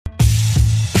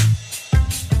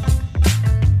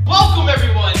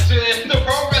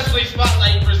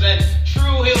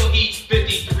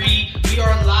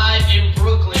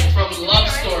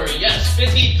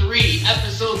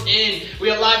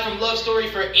love story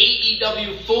for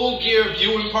AEW Full Gear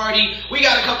viewing party. We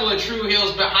got a couple of true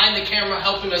heels behind the camera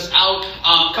helping us out.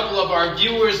 A couple of our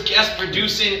viewers guest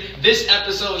producing this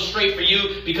episode straight for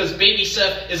you because Baby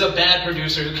Seth is a bad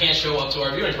producer who can't show up to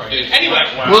our viewing party. Anyway.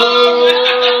 Whoa!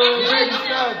 Baby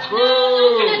Seth, boo!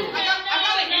 I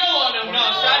got a heel on him. No,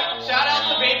 shout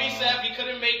out to Baby Seth. He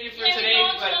couldn't make it for today,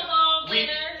 but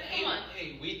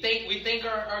we thank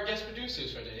our guest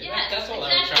producers for today. Yes, that's all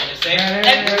I was trying to say. And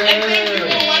thank you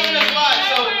for watching us live.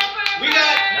 So we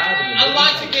got a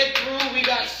lot to get through. We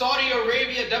got Saudi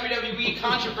Arabia WWE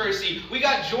controversy. We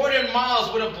got Jordan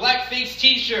Miles with a blackface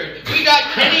t-shirt. We got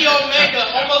Kenny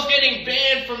Omega almost getting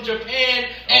banned from Japan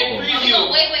and preview. I'm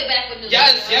going way back with this.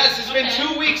 Yes, it's been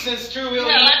 2 weeks since True Heel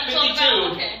Heat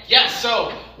 52. Okay. Yes,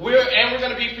 so we're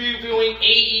going to be previewing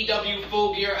AEW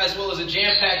Full Gear as well as a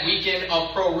jam-packed weekend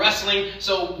of pro wrestling.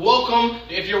 So welcome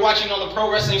if you're watching on the Pro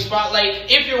Wrestling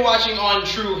Spotlight. If you're watching on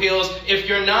True Heels, if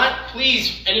you're not,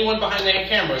 please, anyone behind the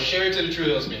camera, share it to the True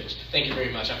Heels page. Thank you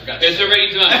very much. I forgot. It's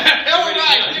already done. All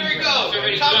right, here we go.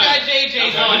 Top Guy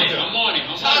JJ's on it. I'm on it.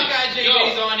 Top Guy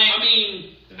JJ's on it.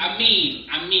 I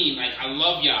mean, like, I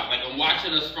love y'all. Like, I'm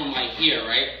watching us from, like, here,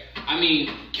 right? I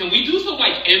mean, can we do some,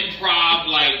 like, improv,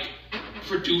 like,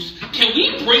 can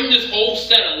we bring this whole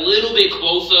set a little bit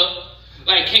closer?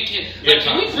 Like, can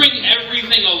we bring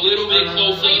everything a little bit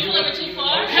closer? Are you pulling it too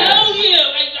far? Hell yeah!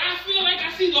 Like, I feel like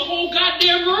I see the whole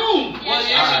goddamn room.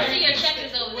 Yeah, see your check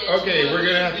is over there. Okay, we're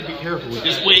gonna have to be careful with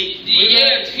Just that. wait.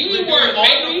 Yeah, teamwork,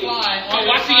 baby. So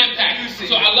watch the impact.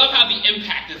 So I love how the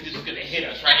impact is just gonna hit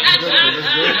us, right? I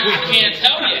can't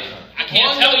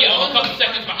tell you. I'm a couple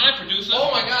seconds behind, producer.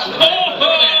 Oh my God.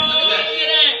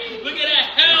 Look at that.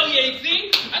 Hell yeah,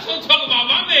 see? That's what I'm talking about,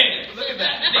 my man. Look at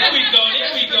that. There we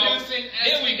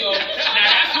go. Now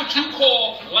that's what you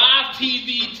call live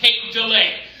TV tape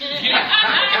delay. That's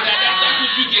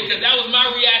what you get, because that was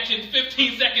my reaction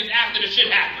 15 seconds after the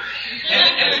shit happened.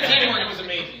 And the teamwork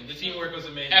was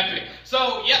amazing. Epic.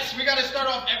 So, yes, we got to start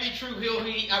off every True Heel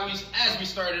as we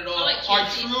started off. Our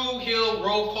True Heel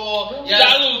roll call. Yes.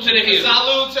 Salute to the heel.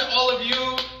 Salute to all of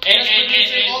you. And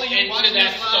all of you watching to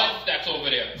that us stuff live. that's over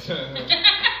there.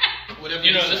 Whatever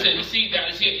You know, say. listen,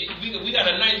 we got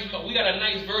a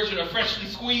nice version of Freshly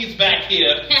Squeezed back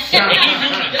here.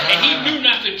 and he knew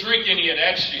not to drink any of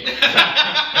that shit.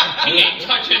 He ain't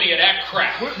touch any of that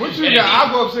crap. What you got?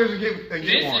 I'll go upstairs and get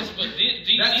one.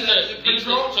 The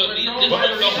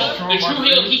True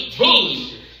Heel Heat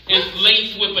team is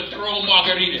laced with Patron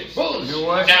margaritas. You know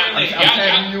what? Now, I'm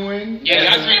tagging you in.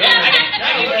 Yeah, y'all drink y'all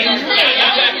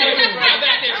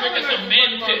back there drinking some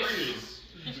Mentis.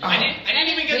 I didn't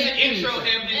even get to intro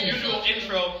him, his usual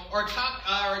intro,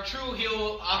 our True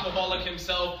Heel alcoholic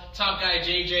himself, Top Guy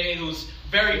JJ, who's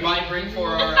very vibrant for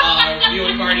our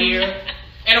viewing party here.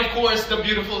 And of course, the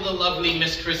beautiful, the lovely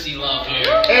Miss Chrissy Love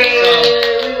here.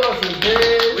 Hey,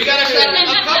 we got to shout out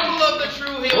a couple of the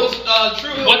True Heels.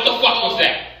 What the fuck was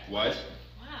that? What?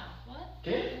 Wow, what?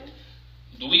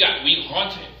 We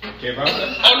haunted. Okay, bro. I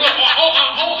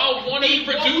wanted the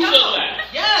producer left.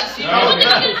 Yes, he Oh, went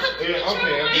okay.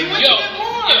 He went to get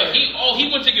more. He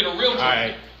went to get a real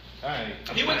drink. Alright.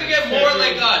 He went to get more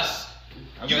like us.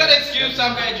 You gotta excuse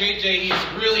Top Guy JJ.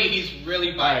 He's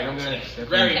really vibrant.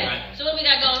 Very vibrant. So what we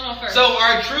got going on first? So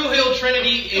our True Heel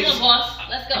Trinity is. Come on, boss.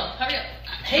 Let's go. Hurry up.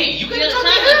 Hey, you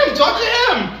gotta talk to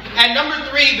him. At number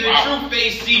 3, the True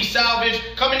Face, Steve Salvage.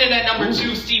 Coming in at number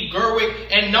 2, Steve Gerwick.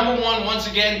 And number 1, once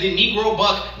again, the Negro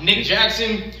Buck, Nick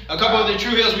Jackson. A couple of the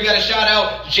True Heels we gotta shout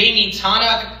out: Jamie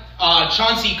Tanak,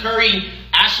 Chauncey Curry,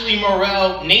 Ashley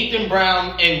Morrell, Nathan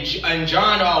Brown, and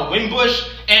John Winbush.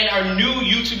 And our new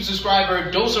YouTube subscriber,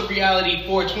 Dose of Reality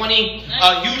 420.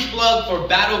 A huge plug for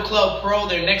Battle Club Pro,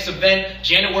 their next event,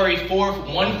 January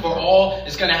 4th, One for All.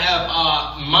 It's going to have,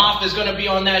 Moff is going to be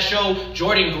on that show,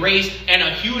 Jordan Grace, and a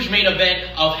huge main event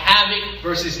of Havoc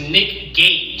versus Nick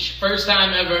Gage. First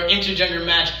time ever intergender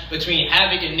match between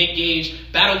Havoc and Nick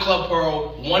Gage. Battle Club Pro,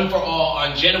 One for All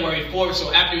on January 4th.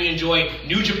 So after you enjoy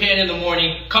New Japan in the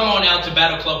morning, come on out to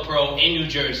Battle Club Pro in New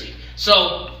Jersey.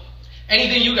 So,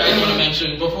 anything you guys want to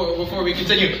mention before we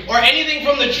continue? Or anything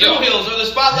from the True Heels or the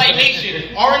Spotlight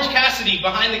Nation? Orange Cassidy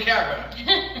behind the camera.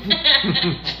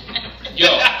 Yo,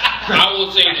 I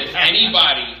will say this.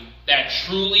 Anybody that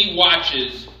truly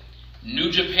watches New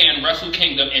Japan Wrestle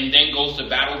Kingdom and then goes to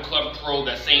Battle Club Pro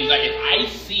that same night, if I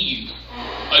see you,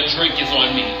 a drink is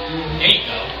on me. There you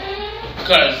go.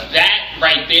 Because that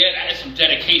right there, that is some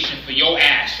dedication for your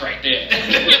ass right there.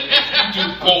 You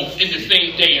do both in the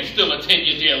same day and still attend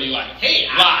your daily life. Hey,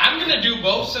 I'm gonna do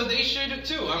both, so they should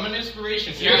too. I'm an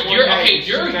inspiration. You're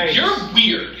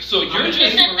weird. So you're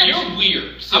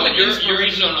weird. So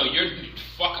you're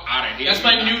fuck out of here. That's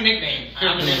my new nickname.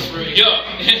 I'm an inspiration. Yo,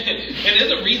 and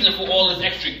there's a reason for all this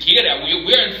extra gear that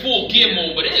we're in full gear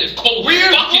mode, but it is cold We're as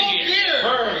in fuck in full here.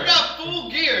 gear. We got full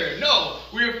gear. No,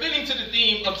 we are fitting to the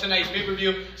theme of tonight's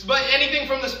pay-per-view. But anything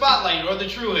from the Spotlight or the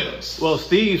True Hills? Well,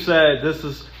 Steve said this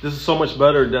is so much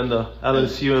better than the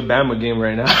LSU and Bama game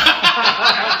right now.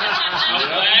 I'm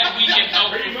glad we can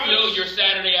help fulfill your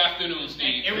Saturday afternoon,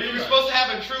 Steve. And we were supposed to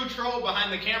have a true troll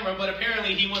behind the camera, but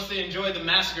apparently he wants to enjoy the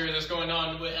massacre that's going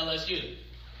on with LSU.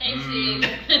 Thanks, Steve.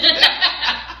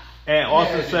 And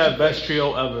Austin said best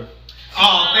trio ever.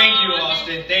 Oh, thank you,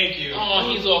 Austin. Thank you. Oh,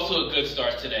 he's also a good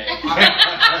start today. It's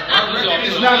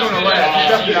not gonna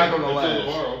last. It's definitely not gonna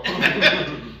last.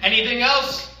 Anything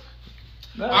else?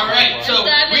 No. All right, so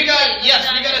Let's we dive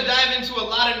gotta dive into a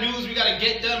lot of news. We gotta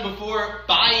get done before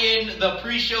buy-in the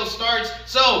pre-show starts.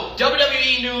 So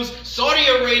WWE news: Saudi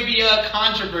Arabia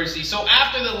controversy. So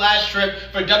after the last trip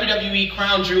for WWE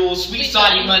Crown Jewel, Sweet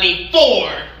Saudi Money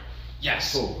 4.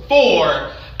 Yes,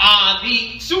 4.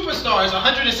 The superstars,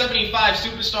 175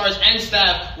 superstars and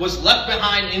staff, was left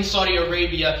behind in Saudi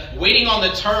Arabia waiting on the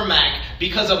tarmac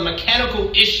because of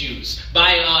mechanical issues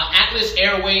by Atlas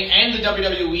Airway and the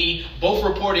WWE. Both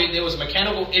reported there was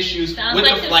mechanical issues with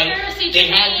the flight. They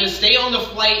had to stay on the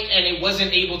flight and it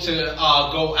wasn't able to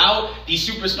go out. These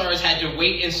superstars had to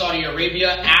wait in Saudi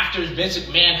Arabia after Vince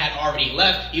McMahon had already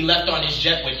left. He left on his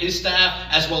jet with his staff,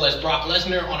 as well as Brock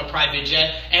Lesnar on a private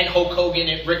jet, and Hulk Hogan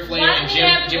and Ric Flair and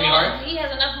Jimmy Hart. He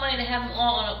has enough money to have them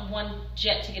all on one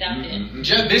jet to get out there.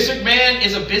 Vince McMahon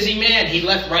is a busy man. He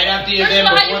left right after the First event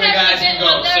of all, before the guys could go.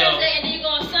 on Thursday So and then you go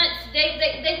on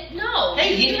Sunday. No.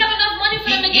 Hey, you have enough money for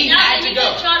them to he get out had there. to He go.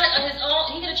 could have chartered his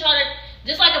own. He could have chartered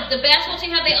just like the basketball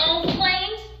team have their own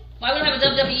planes. Why we don't have a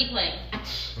WWE plane?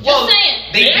 well, Just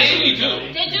saying. they actually did.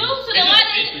 do. They do. So then why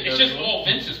didn't? It's just all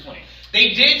Vince's plane.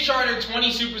 They did charter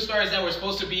 20 superstars that were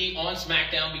supposed to be on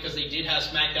SmackDown because they did have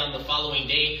SmackDown the following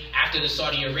day after the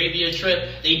Saudi Arabia trip.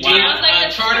 They did Sounds like a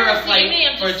charter a conspiracy to flight me,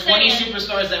 I'm for just 20 saying.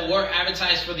 superstars that were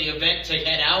advertised for the event to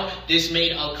head out. This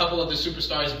made a couple of the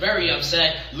superstars very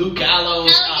upset. Luke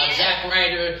Gallows, Hell yeah. Zack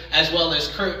Ryder, as well as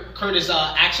Curtis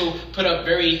Axel put up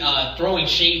very throwing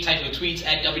shade type of tweets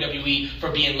at WWE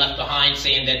for being left behind,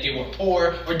 saying that they were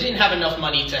poor or didn't have enough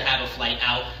money to have a flight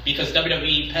out, because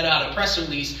WWE put out a press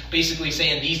release basically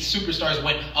saying these superstars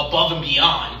went above and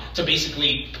beyond to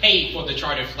basically pay for the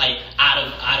charter flight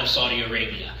out of Saudi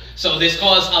Arabia. So this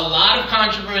caused a lot of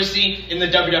controversy in the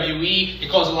WWE. It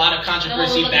caused a lot of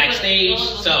controversy backstage. For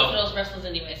So those wrestlers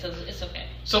anyway, so it's okay.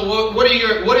 So what are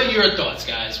your thoughts,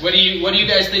 guys? What do you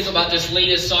guys think about this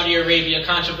latest Saudi Arabia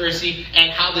controversy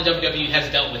and how the WWE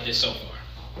has dealt with this so far?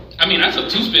 I mean, I took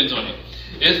 2 spins on it.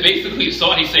 It's basically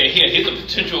Saudi saying, here's a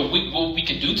potential what we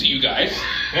can do to you guys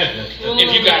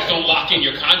if you guys don't lock in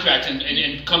your contracts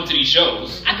and come to these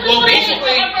shows. Well,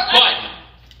 basically, but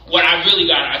what I really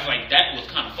got, I was like, that was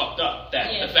kind of fucked up.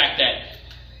 That Yeah. the fact that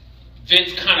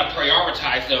Vince kind of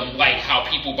prioritized them like how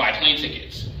people buy plane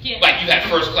tickets. Yeah. Like you had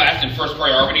first class and first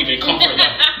priority, then comfort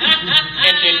level,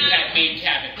 and then you had main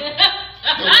cabin.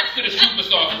 The rest of the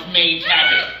superstars was main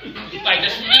cabin. Like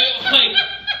that's real. Like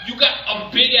you got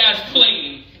a big ass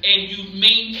plane and you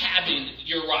main cabin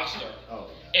your roster.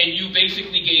 And you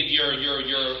basically gave your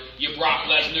Brock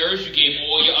Lesnar's, you gave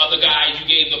all your other guys, you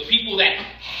gave the people that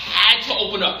had to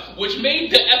open up, which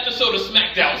made the episode of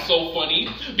SmackDown so funny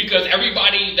because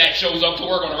everybody that shows up to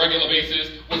work on a regular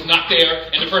basis was not there,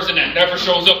 and the person that never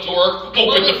shows up to work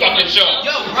opened the fucking show.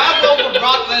 Yo, bravo for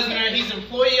Brock Lesnar. He's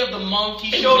employee of the month.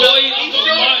 He showed up.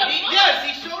 Yes,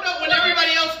 he showed up when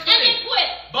everybody else And they couldn't. quit.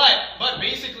 But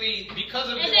basically, because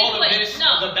of And they all of quit. this,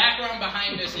 No. the background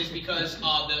behind this is because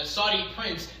the Saudi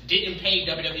prince didn't pay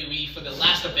WWE for the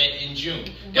last event in June.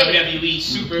 WWE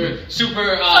super. So why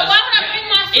would I bring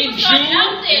my In superstars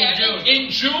out there? June? In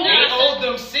June? They owed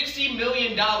them $60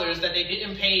 million that they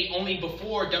didn't pay only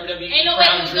before WWE Ain't no way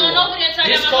Crown he was Jewel. going over there and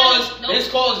talking This about my caused money.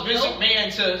 this caused Vince Nope.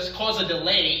 McMahon to cause a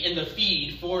delay in the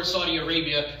feed for Saudi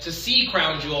Arabia to see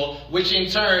Crown Jewel, which in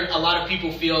turn a lot of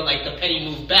people feel like the petty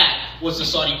move back was the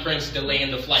Saudi prince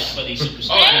delaying the flights for these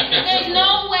superstars. And there's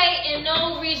no way and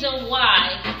no reason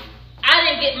why I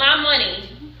didn't get my money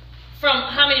from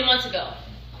how many months ago.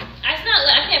 I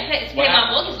can't pay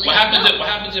my mortgage. What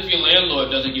happens if your landlord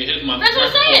doesn't get his money That's for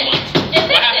what I'm 4 saying. months? It's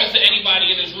What happens business. to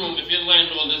anybody in this room if your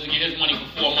landlord doesn't get his money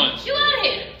for 4 months? You out of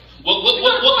here.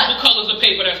 What color's the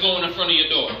paper that's going in front of your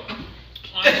door?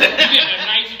 You get a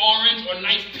nice orange or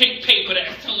nice pink paper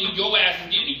that's telling you your ass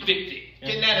is getting evicted.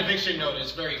 Getting that eviction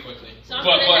notice very quickly. So I'm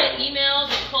But- putting emails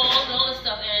and calls and all this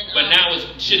stuff. And But now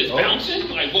shit is bouncing?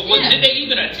 Like, what Yeah. did they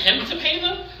even attempt to pay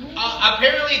them?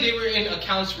 Apparently they were in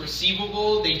accounts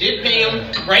receivable. They did pay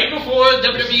him right before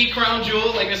WWE Crown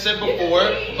Jewel, like I said before,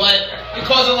 but it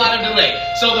caused a lot of delay.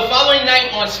 So the following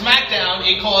night on SmackDown,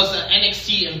 it caused an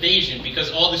NXT invasion because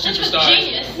all the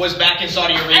superstars was back in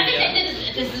Saudi Arabia. I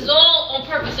think this is all on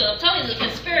purpose. So I'm telling you, it's a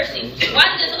conspiracy.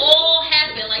 Why did this all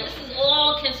happen? Like, this is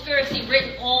all conspiracy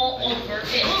written all over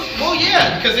it. Well,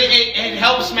 yeah, because it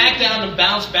helped SmackDown to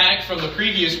bounce back from the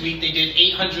previous week. They did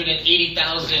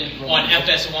 880,000 on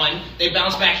FS1. They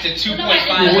bounced back to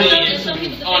 2.5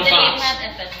 million on Fox.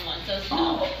 Have FS1, so it's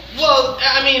no. Well,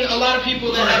 I mean, a lot of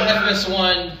people that have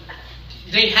FS1,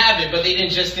 they have it, but they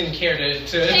didn't care to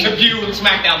view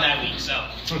SmackDown that week. So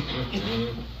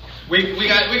we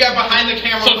got behind the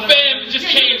camera. Some fam just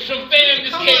came through.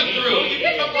 Come on through.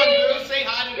 Say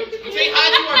hi to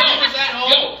our viewers at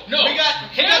home. Yo, no. We got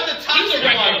the toxic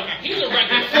one. He's a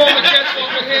regular. Former guest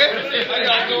over here.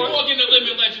 You walk in the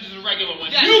Living Legends is a regular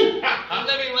one. Yes. You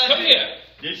Living Legend. come here.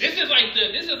 This is like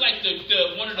the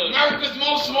one of the America's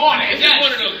most wanted. This is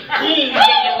one of the goons of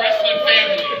the wrestling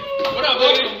family. What up,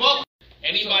 welcome.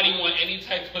 Anybody want any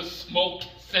type of smoke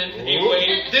scent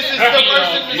anyway? This is the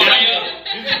person.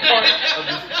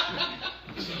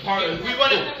 We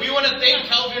want to thank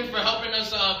Kelvin for helping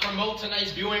us promote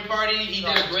tonight's viewing party. He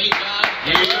did a great job.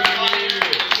 Thank you very much,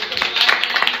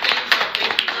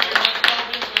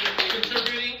 Kelvin, for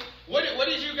contributing. What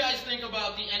did you guys think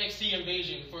about the NXT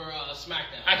invasion for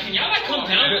SmackDown? Can y'all like come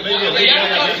down? Y'all come down.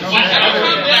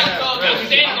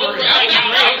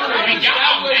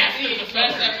 The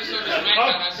best episode of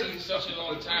SmackDown I've seen in such a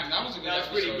long time. That was a good That's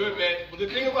episode. pretty good, man. But the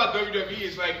thing about WWE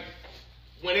is like,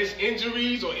 when it's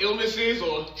injuries or illnesses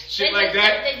or shit like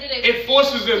that, it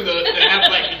forces them to have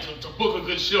like to book a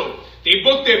good show. They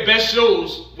book their best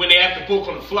shows when they have to book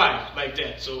on the fly like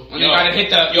that. So When they gotta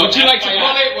hit the, Yo, what you like to FYI.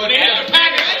 call it? When they hit the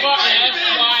panic button.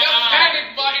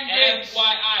 Panic button.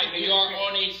 FYI, we are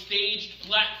on a staged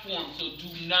platform, so do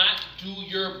not do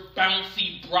your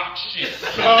bouncy Brock shit.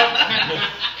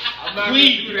 I'm not gonna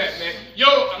do that, man.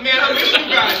 Yo, man, I miss you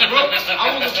guys, bro.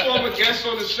 I was a former guest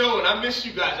on the show, and I miss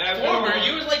you guys. Former,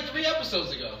 you was like 3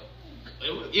 episodes ago.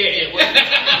 Yeah.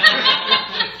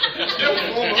 Still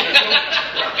former.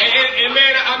 And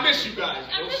man, I miss you guys,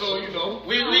 bro. So you know,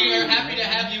 we are happy to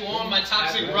have you on, my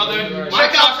toxic brother.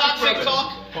 Check out Toxic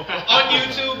Talk on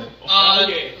YouTube.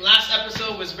 Last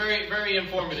episode was very, very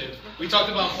informative. We talked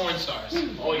about porn stars.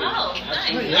 Oh, nice.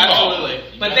 Absolutely.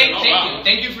 But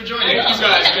thank you for joining us. Thank you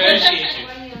guys, man. Appreciate you.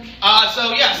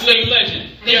 So yes, Living Legend.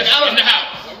 Yes, in the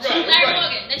house. Larry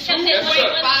Morgan. Let's just say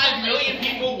 2.5 million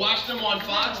people watched them on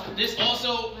Fox. This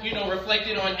also,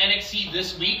 reflected on NXT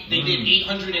this week. They did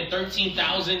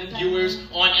 813,000 viewers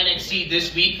on NXT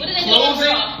this week. What did they do on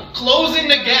Raw? Closing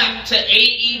the gap to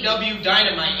AEW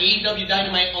Dynamite. AEW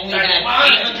Dynamite only had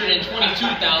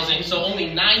 822,000, so only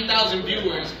 9,000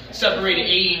 viewers separated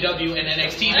AEW and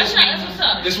NXT this week. That's what's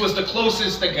up. This was the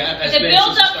closest the gap has The been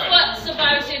build since up it for started.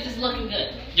 Survivor Series is looking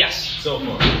good. Yes. So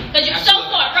far. Because you're so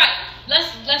far, right. Let's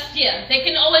they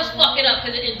can always fuck it up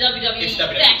because it's It's WWE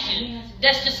WWE. faction.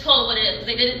 That's just call it what it is.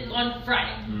 They did it on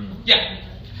Friday. Yeah.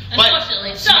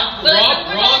 Unfortunately.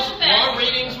 Raw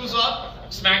ratings was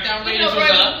up, SmackDown ratings was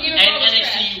up, and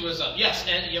NXT was up. Yes,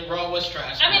 and Raw was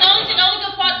trash. I mean, the only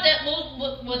good part that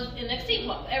was NXT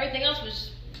part. Everything else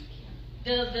was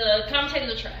the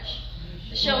commentators are trash.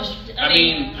 The show was, I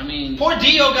mean, poor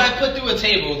Dio got put through a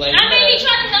table. Like, he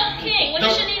tried to help King. When he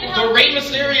shouldn't even help the Rey King.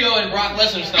 Mysterio and Brock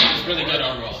Lesnar stuff was really good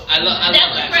on Raw. I love That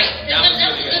was that. great. That was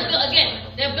That was really good. good. Again,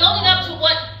 they're building up to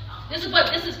what this is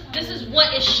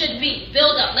what it should be.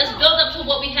 Build up. Let's build up to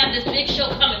what we have. This big show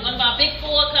coming. One of our big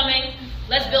 4 coming.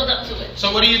 Let's build up to it.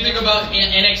 So what do you think about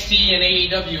NXT and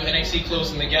AEW? NXT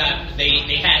closing the gap. They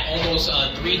had almost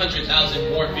 300,000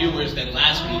 more viewers than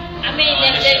last week. I mean,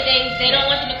 they don't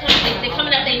want them to come. They're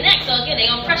coming at their neck. So again,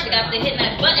 they're on pressure. They're hitting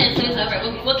that button. So it's like,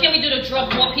 all right, what can we do to draw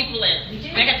more people in?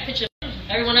 I got the picture.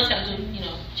 Everyone else got to do,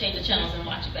 change the channels and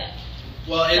watch it back.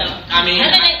 Well,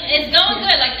 It's going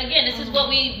good. Like again, this is what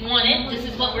we wanted. This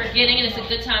is what we're getting, and it's a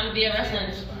good time to be a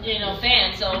wrestling,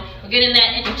 fan. So we're getting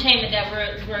that entertainment that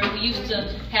we used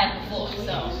to have before.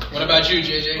 So. What about you,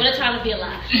 JJ? What a time to be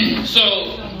alive. So,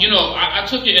 I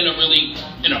took it in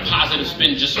a positive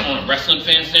spin just on a wrestling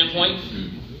fan standpoint,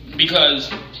 because,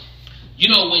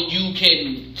 when you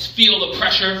can feel the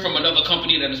pressure from another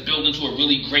company that is building to a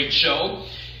really great show,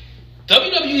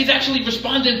 WWE is actually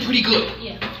responding pretty good.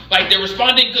 Yeah. Like, they're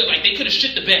responding good. Like, they could have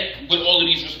shit the bed with all of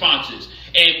these responses.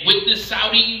 And with this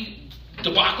Saudi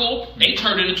debacle, they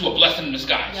turned it into a blessing in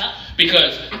disguise. Yep.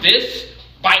 Because this,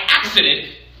 by accident,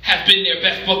 has been their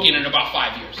best booking in about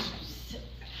 5 years.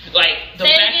 Like, the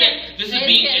fact that this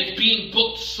is being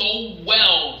booked so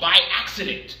well by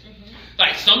accident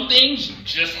Like, some things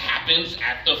just happens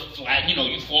at the flat, you know,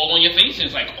 you fall on your face and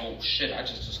it's like, oh shit, I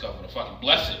just discovered a fucking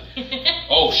blessing.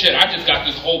 Oh shit, I just got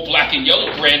this whole black and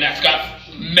yellow brand that's got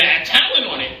mad talent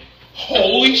on it.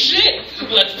 Holy shit,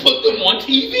 let's put them on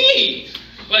TV.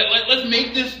 Let's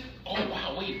make this, oh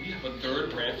wow, wait, we have a third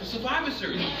brand for Survivor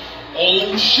Series.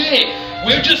 Oh shit,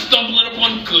 we're just stumbling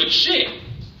upon good shit.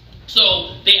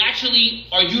 So they actually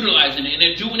are utilizing it and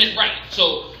they're doing it right.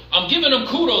 So I'm giving them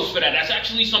kudos for that. That's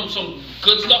actually some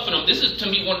good stuff for them. This is, to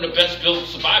me, one of the best built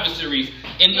Survivor Series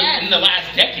in the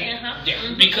last decade.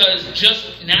 Yeah. Because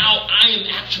just now I am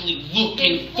actually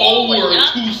looking forward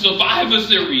to Survivor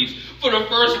Series for the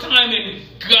first time in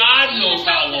God knows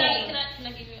how long. Can I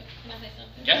say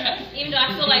something? Yeah. Even though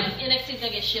I feel like NXT's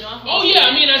gonna get shit off. Oh yeah,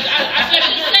 I mean, I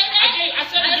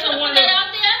said it during one of the.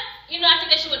 You know, I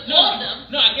think they should with all of them.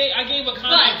 No, I gave a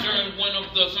comment during one of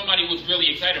the, somebody was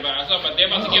really excited about it. I thought, but they're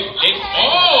about to give, hey.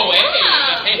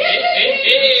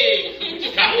 We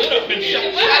just got lit up in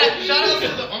here. Shout out to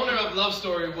the owner of Love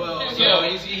Story, Will.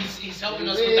 So he's helping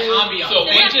us with the ambiance. So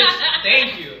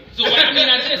thank you. So what I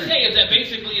just say is that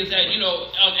basically is that, you know,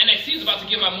 NXT is about to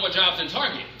give out more jobs than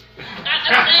Target.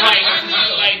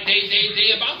 Like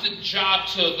they about to job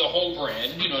to the whole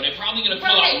brand. You know, they're probably gonna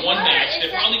pull out one match. They're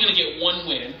probably gonna get one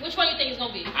win. Which one do you think it's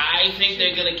gonna be? I think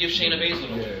they're gonna give Shayna Baszler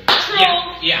the win. True.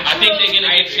 Yeah. I think they're gonna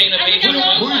give Shayna Baszler the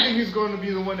win. Who do you think is going to be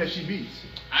the one that she beats?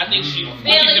 I think she's gonna be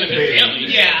Bayley.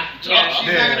 Bayley. Yeah.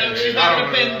 She's not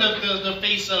gonna pin the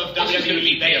face of WWE. She's gonna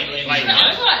be Bayley. Like,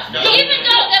 of course. Even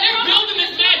though they're building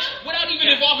this match without even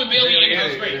involving Bayley. That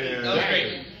was great. That was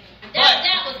great.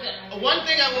 That was good. One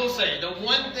thing I will say, the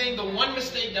one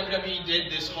mistake WWE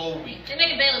did this whole week. They're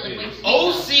making Bayley look weak.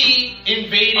 OC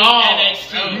invading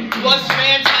NXT was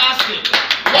fantastic.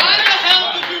 Why the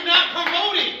hell did you not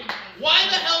promote it? Why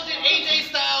the hell did AJ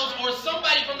Styles or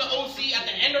somebody from the OC at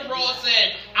the end of Raw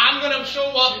said, I'm going to show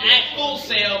up at Full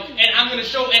Sail and I'm going to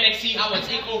show NXT how a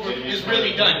takeover is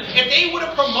really done? If they would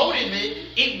have promoted it,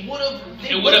 it would have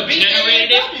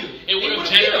generated it. It would have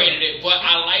generated it, but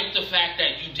I like the fact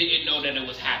that you didn't know that it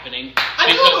was happening.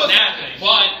 I knew it was happening.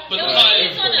 But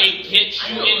because it gets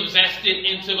you invested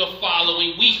into the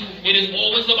following week. It is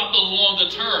always about the longer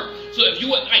term. So if you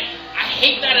would, like, I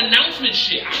hate that announcement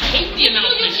shit. I hate the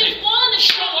announcement shit.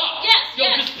 Show up.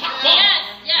 Just pop up.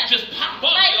 Just pop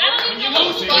up. Like, When you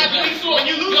lose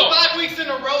 5 weeks in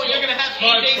a row, you're gonna have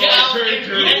AJ Styles and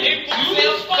Full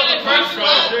Sail for the first time.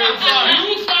 I'm sorry.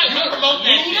 Lose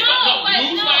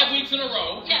 5 weeks in a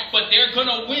row, but they're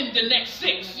gonna win the next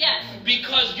 6. Yes.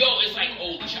 Because it's like,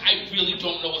 holy shit, I really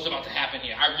don't know what's about to happen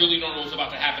here. I really don't know what's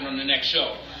about to happen on the next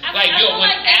show. When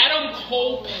Adam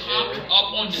Cole popped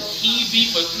up on the TV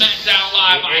for SmackDown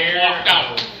Live, I walked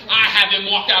out. I haven't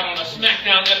walked out on a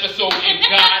SmackDown episode in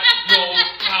God knows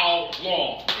how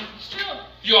long. It's true.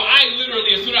 I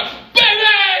literally, as soon as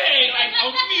baby, like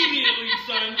immediately,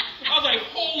 son, I was like,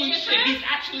 holy shit, he's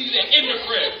actually there in the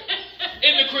crib.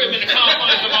 In the crib, in the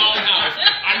confines of our own house.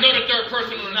 I know the third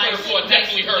person on the third floor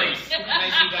definitely heard me.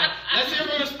 Nicely done. Let's hear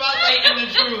from the Spotlight and the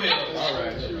Drew Hill. All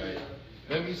right.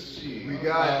 Let me see. We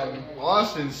got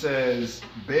Austin says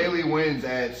Bayley wins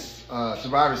at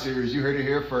Survivor Series. You heard it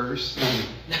here first. You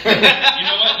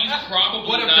know what? He's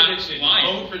probably not lying.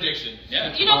 Bold prediction.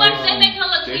 Yeah. You know what? They make her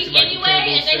look weak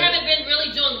anyway, and they haven't been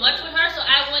really doing much with her. So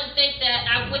I would think that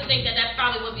that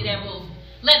probably would be their move.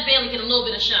 Let Bayley get a little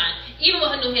bit of shine. Even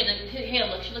with her new hair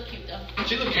look, she look cute though.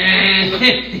 She look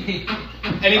cute.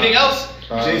 Anything else?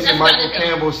 Jason Michael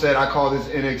Campbell said, I call this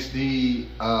NXT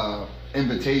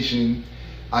invitation.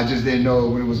 I just didn't know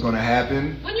when it was going to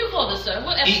happen. When you call this, sir?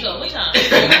 What episode? What time? Name,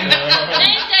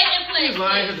 date, and place. He's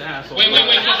lying his asshole. Wait.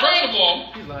 So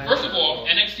first of all,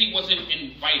 NXT wasn't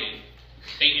invited.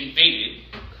 They invaded.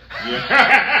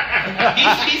 Yeah.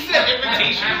 he said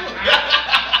invitation.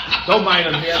 Don't mind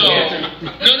him. No.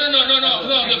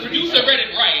 The producer read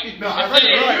it right. No, I read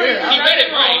it right. He read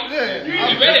it right. He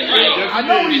read it right. I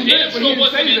know he didn't read it, but he didn't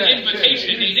wasn't say an that.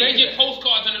 invitation. They didn't get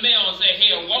postcards in the mail and say,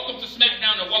 hey, welcome to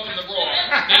SmackDown and welcome to Raw.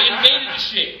 They invaded the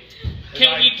shit.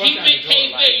 Can we keep it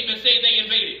kayfabe and say they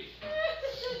invaded?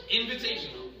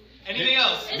 Invitational. Anything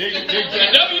else? The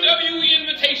WWE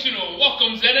Invitational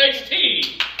welcomes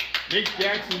NXT. Nick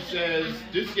Jackson says,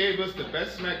 this gave us the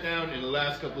best SmackDown in the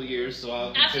last couple of years, so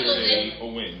I'll consider it a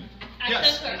win.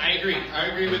 Yes, I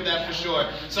agree with that for sure.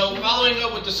 So following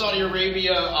up with the Saudi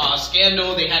Arabia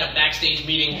scandal, they had a backstage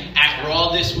meeting at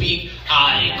Raw this week.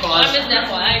 It caused. I missed that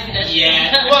part. I didn't see that shit.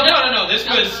 Yeah. Well, no. This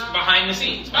was behind the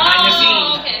scenes.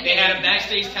 Okay. They had a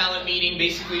backstage talent meeting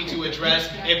basically to address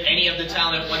if any of the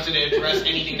talent wanted to address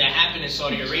anything that happened in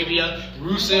Saudi Arabia.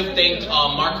 Rusev thanked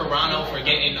Mark Carano for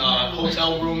getting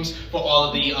hotel rooms for all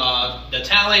of the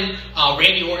talent.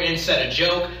 Randy Orton said a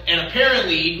joke, and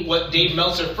apparently what Dave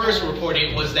Meltzer first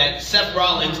reported was that Seth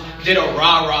Rollins did a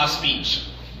rah-rah speech.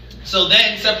 So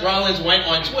then Seth Rollins went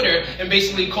on Twitter and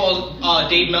basically called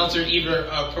Dave Meltzer either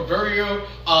a proverbial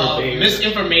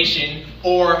misinformation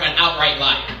or an outright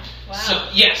liar. Wow. So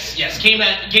yes, came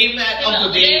at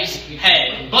Uncle Dave's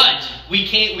head, but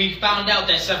we found out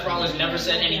that Seth Rollins never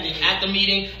said anything at the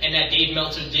meeting, and that Dave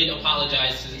Meltzer did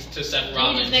apologize to Seth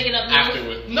Rollins just making up news?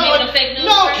 afterward. Fake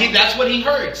news That's what he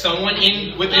heard. Someone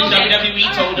within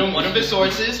WWE told him, one of his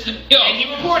sources, and he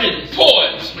reported it.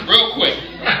 Pause, real quick.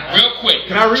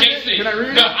 Can I read Jason, it? Can I read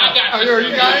it? No, I got this.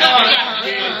 You got it? I got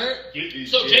this. Get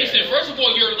these So, kids. Jason, first of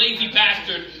all, you're a lazy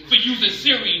bastard for using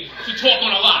Siri to talk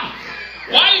on a live.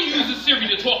 Why are you using Siri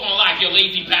to talk on a live, you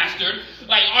lazy bastard?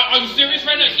 Like, are you serious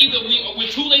right now? Either we're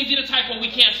too lazy to type or we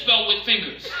can't spell with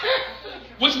fingers.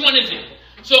 Which one is it?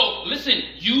 So, listen,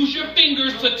 use your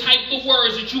fingers to type the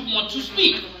words that you want to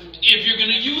speak. If you're going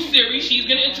to use Siri, she's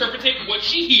going to interpret what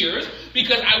she hears,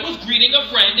 because I was greeting a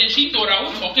friend and she thought I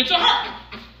was talking to her.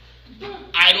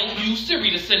 I don't use Siri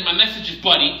to send my messages,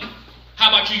 buddy. How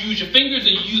about you use your fingers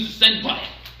and you use the send button?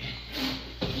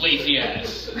 Lazy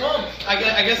ass. Well, I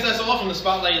guess that's all from the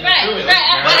spotlight in the Right.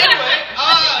 But anyway,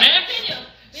 Man,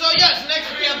 so yes,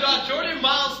 next we have the Jordan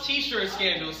Miles t-shirt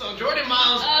scandal. So Jordan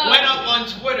Miles went up on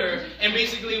Twitter and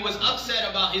basically was upset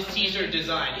about his t-shirt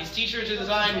design. His t-shirt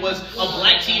design was a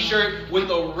black t-shirt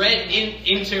with a red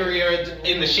interior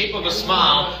in the shape of a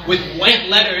smile with white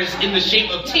letters in the shape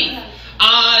of teeth.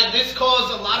 This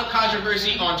caused a lot of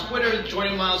controversy on Twitter.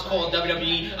 Jordan Miles called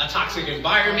WWE a toxic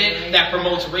environment that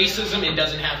promotes racism and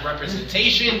doesn't have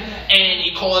representation, and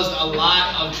it caused a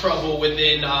lot of trouble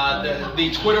within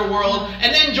the Twitter world.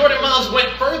 And then Jordan Miles went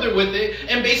further with it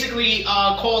and basically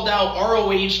called out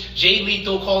ROH, Jay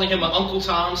Lethal, calling him an Uncle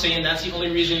Tom, saying that's the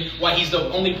only reason why he's the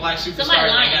only black superstar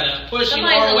and I gotta push in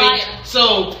ROH.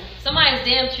 So somebody's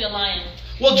damn sure lying.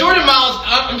 well, Jordan Miles,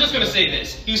 I'm just going to say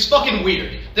this. He was fucking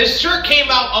weird. This shirt came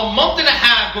out a month and a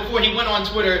half before he went on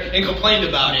Twitter and complained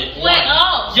about it. Wait,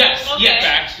 oh. Yes, Okay.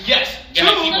 yes. Two,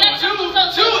 Yeah, keep going.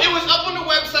 it was up on the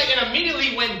website and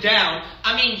immediately went down.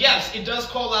 I mean, yes, it does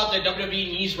call out that WWE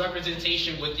needs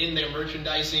representation within their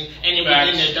merchandising and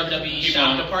within their WWE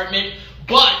shop department.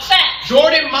 But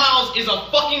Jordan Miles is a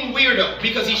fucking weirdo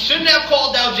because he shouldn't have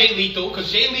called out Jay Lethal, because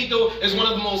Jay Lethal is one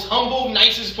of the most humble,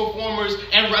 nicest performers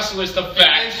and wrestlers to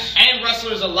fans and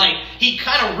wrestlers alike. He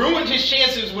kind of ruined his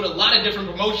chances with a lot of different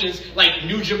promotions like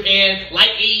New Japan,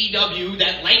 like AEW,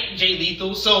 that like Jay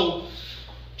Lethal. So,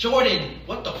 Jordan,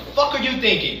 what the fuck are you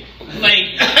thinking? Like,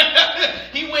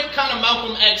 he went kind of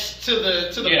Malcolm X to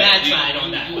the bad side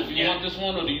on that one. Do you want this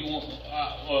one or do you want...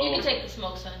 You can take the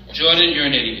smoke, son. Jordan, you're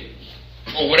an idiot.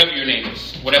 Or whatever your name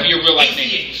is. Whatever your real life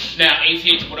name is. Now,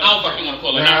 ACH, whatever the fuck you want to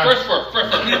call it. Now,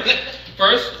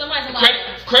 first, Somebody's a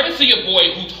liar. credit to your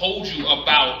boy who told you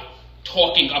about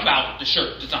talking about the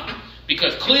shirt design.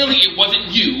 Because clearly it wasn't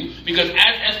you. Because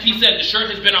as SP said, the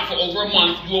shirt has been out for over a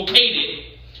month. You okayed it.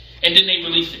 And then they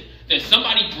released it. Then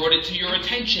somebody brought it to your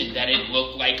attention that it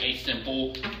looked like a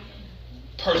simple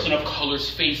person of color's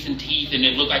face and teeth. And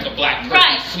it looked like a black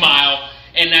person's smile.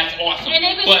 And that's awesome. And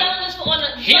they've been selling this for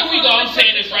here we go. I'm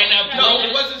saying this right now, bro. No,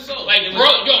 it wasn't so. Like, bro,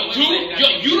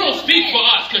 you don't speak for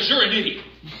us because you're an idiot.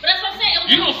 But that's what I'm saying.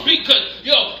 You don't speak because,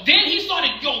 then he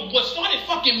started, what started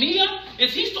fucking me up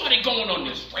is he started going on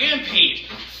this rampage.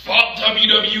 Fuck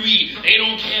WWE. They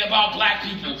don't care about black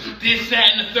people. This,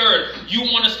 that, and the third. You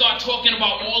want to start talking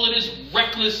about all of this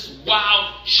reckless,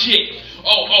 wild shit.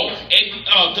 And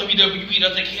WWE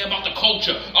doesn't care about the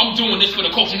culture. I'm doing this for the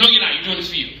culture. No, you're not. You're doing this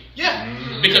for you.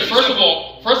 Yeah. Because first of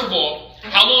all,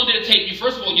 how long did it take you?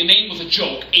 First of all, your name was a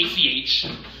joke, ACH.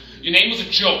 Your name was a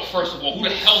joke, first of all. Who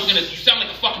the hell's gonna... You sound like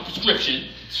a fucking prescription.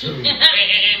 and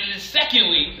then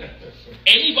secondly,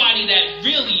 anybody that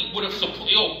really would have supported...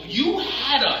 you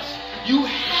had us. You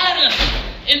had us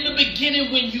in the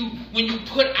beginning when you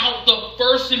put out the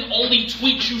first and only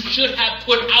tweet you should have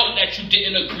put out that you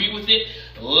didn't agree with it.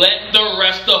 Let the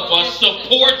rest of us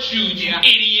support you, you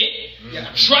idiot.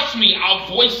 Yeah. Trust me, our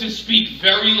voices speak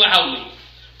very loudly.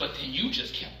 But then you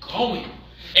just kept going,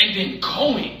 and then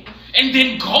going, and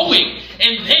then going,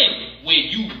 and then where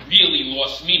you really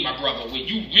lost me, my brother, where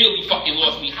you really fucking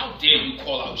lost me. How dare you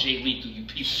call out Jay Lethal, you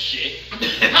piece of shit?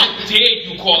 How dare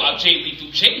you call out Jay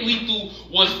Lethal? Jay Lethal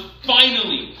was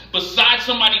finally, besides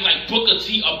somebody like Booker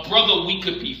T, a brother we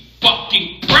could be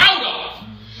fucking proud of.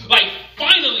 Like,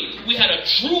 finally, we had a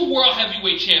true world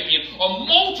heavyweight champion, a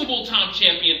multiple-time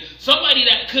champion, somebody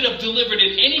that could have delivered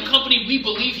in any company we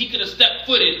believe he could have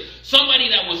stepped-footed, somebody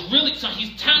that was really,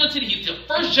 he's talented, he's the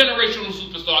first-generational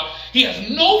superstar, he has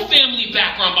no family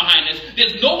background behind this,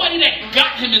 there's nobody that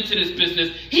got him into this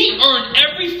business, he earned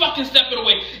every fucking step of the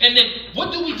way, and then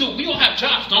what do? We all have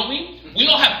jobs, don't we? We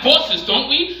all have bosses, don't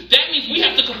we? That means we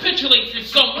have to capitulate in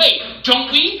some way, don't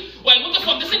we? Like, what the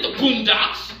fuck, this ain't the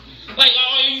Boondocks. Like,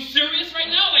 are you serious right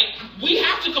now? Like, we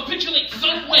have to capitulate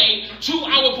some way to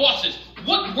our bosses.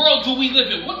 What world do we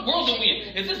live in? What world are we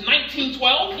in? Is this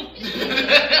 1912?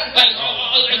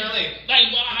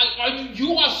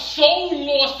 You are so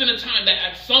lost in a time that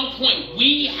at some point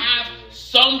we have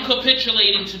some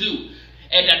capitulating to do.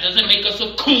 And that doesn't make us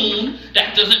a coon.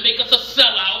 That doesn't make us a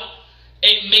sellout.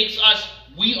 It makes us,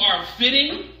 we are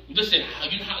fitting. Listen,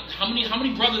 how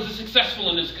many brothers are successful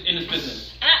in this business?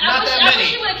 I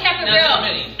wish you would have kept it real.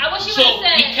 I wish you would have said. So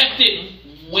he kept it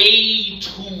way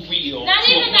too real. Not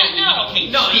even that, no. He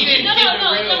didn't keep it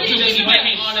real. He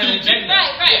became on an agenda.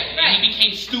 Right. He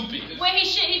became stupid. Where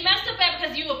he messed up at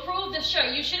because you approved the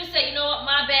shirt. You should have said, you know what,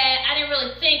 my bad. I didn't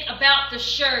really think about the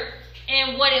shirt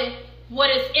and what its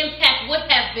impact would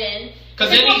have been.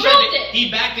 Because then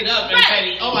he backed it up and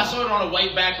said, I saw it on a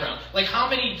white background. Like, how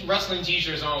many wrestling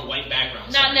t-shirts are on white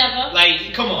backgrounds? Not never.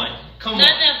 Like, come on.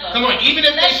 Never. Come on. Even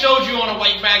if they showed you on a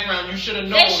white background, you should have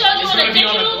known it's going to be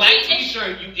on a black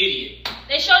t-shirt, you idiot.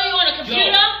 They show you on a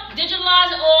computer, digitalize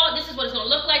it all. This is what it's going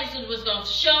to look like. This is what it's going to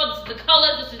show. This is the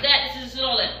colors. This is that. This is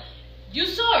all that. You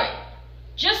saw it.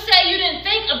 Just say you didn't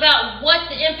think about what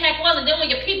the impact was, and then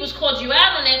when your peoples called you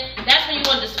out on it, that's when you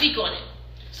wanted to speak on it.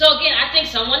 So again, I think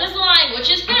someone is lying, which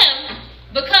is him,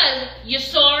 because you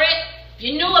saw it,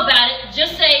 you knew about it.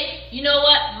 Just say, you know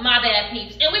what, my bad,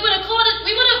 peeps, and we would have called it.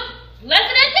 We would have left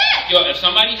it at that. Yo, if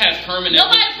somebody has permanent,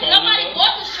 nobody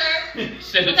bought the shirt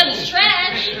because it's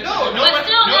trash. No one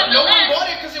bought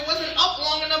it because it wasn't up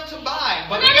long enough to buy.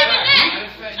 But not even that.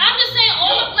 I'm just saying,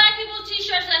 all the black people's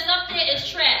t-shirts that's up there is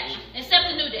trash, except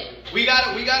the New Day. We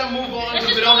gotta move on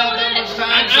because we don't have that much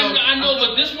time. I know,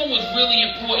 but this one was really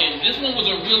important. This one was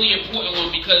a really important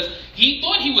one because he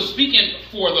thought he was speaking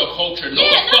for the culture. No,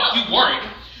 fuck you weren't.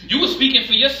 You were speaking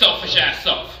for your selfish ass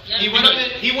self. Yep. He went on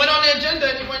the agenda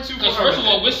and he went too far. Because first of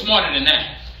all, we're smarter than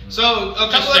that. So, a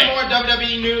couple of more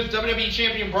WWE news. WWE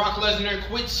Champion Brock Lesnar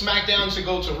quit SmackDown to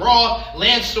go to Raw.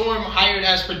 Lance Storm hired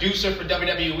as producer for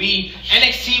WWE.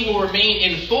 NXT will remain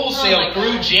in full sale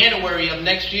through January of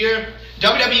next year.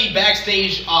 WWE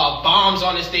Backstage bombs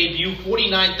on its debut.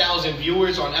 49,000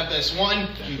 viewers on FS1.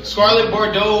 Scarlett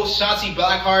Bordeaux, Shotzi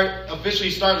Blackheart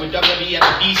officially start with WWE at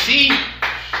the PC.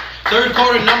 Third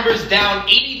quarter numbers down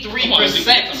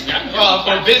 83%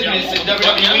 for business in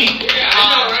WWE.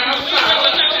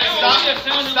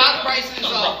 Stock prices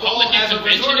fall as a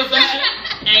result of that.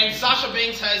 And Sasha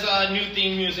Banks has new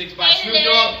theme music by Snoop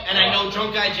Dogg, and I know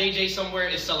drunk guy JJ somewhere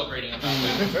is celebrating about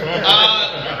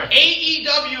that.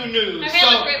 AEW news.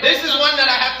 So this is one that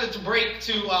I have to break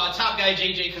to top guy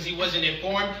JJ because he wasn't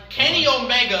informed. Kenny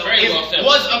Omega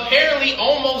was apparently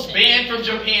almost banned from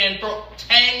Japan for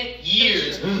 10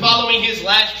 years following his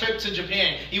last trip to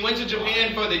Japan. He went to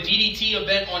Japan for the DDT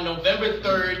event on November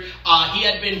 3rd. He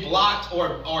had been blocked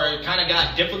or kind of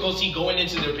got difficulty going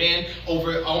into Japan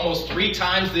over almost 3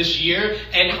 times this year,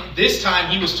 and this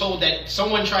time he was told that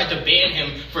someone tried to ban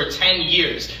him for 10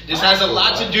 years. This has a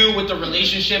lot to do with the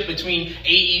relationship between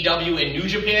AEW and New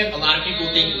Japan. A lot of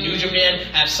people think New Japan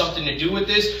has something to do with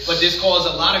this, but this caused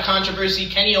a lot of controversy.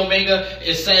 Kenny Omega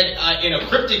is said in a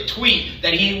cryptic tweet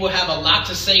that he will have a lot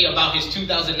to say about his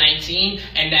 2019,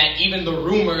 and that even the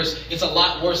rumors, it's a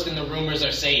lot worse than the rumors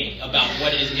are saying about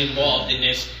what is involved in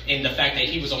this, in the fact that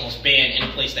he was almost banned in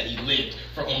a place that he lived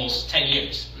for almost 10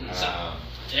 years.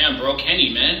 Damn, bro,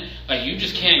 Kenny, man, like you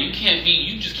just can't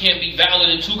be valid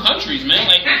in 2 countries, man.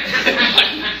 Like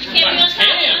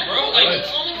damn, bro. Like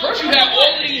first you have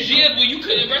all of these years where you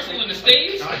couldn't wrestle in the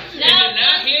States, and then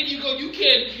now here you go, you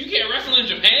can't wrestle in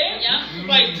Japan. Yeah.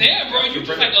 Like damn, bro, you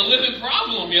just like a living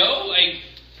problem, yo. Like,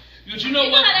 but you know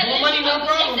what? More money, more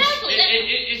problems. Exactly.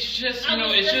 It's just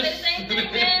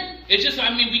it's just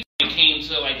I mean we came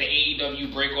to like the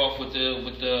AEW break off with the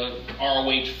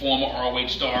ROH former ROH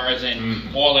stars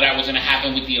and all of that was gonna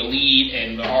happen with the Elite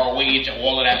and the ROH and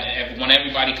all of that when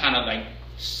everybody kind of like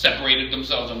separated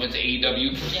themselves and went to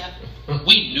AEW. Yeah.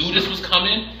 We knew this was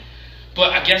coming,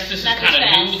 but I guess this is kind of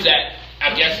news that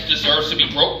I guess deserves to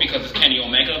be broke because it's Kenny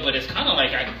Omega, but it's kind of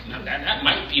like that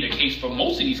might be the case for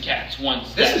most of these cats.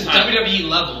 Once this is WWE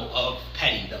level of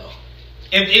petty though.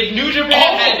 If New Japan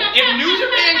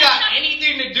got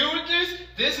anything to do with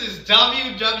this is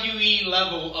WWE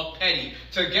level of petty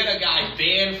to get a guy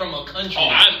banned from a country. Oh,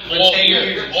 I'm all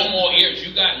ears. All ears.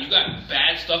 You got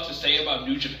bad stuff to say about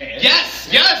New Japan? Yes.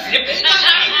 If they got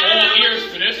all ears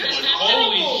for this one.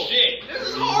 Holy shit! This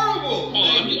is horrible. Hold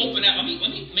on, let me open that. Let me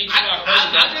make sure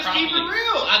I just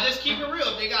keep it real.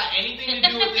 If they got anything to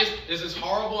do with this is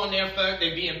horrible on their part.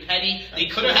 They're being petty. They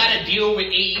could have had a deal with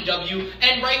AEW,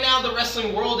 and right now the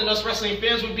wrestling world and us wrestling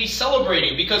fans would be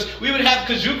celebrating because we would have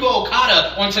Kazuchika Okada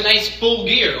on tonight's Full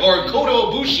Gear, or Kota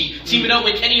Ibushi teaming up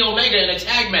with Kenny Omega in a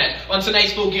tag match on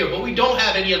tonight's Full Gear. But we don't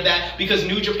have any of that because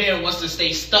New Japan wants to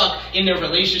stay stuck in their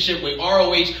relationship with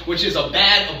ROH, which is a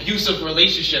bad, abusive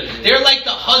relationship. They're like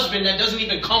the husband that doesn't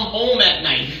even come home at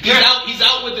night. He's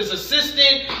out with his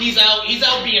assistant. He's out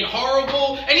being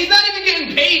horrible, and he's not even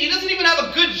getting paid. He doesn't even have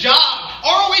a good job.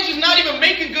 ROH is not even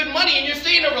making good money, and you're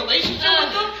staying in a relationship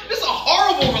with them? This is a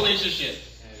horrible relationship.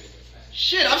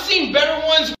 Shit, I've seen better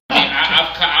ones.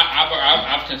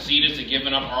 I've conceded to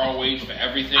giving up ROH for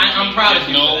everything. I'm proud of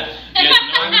you for that.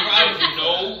 There's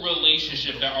no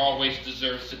relationship that ROH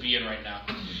deserves to be in right now.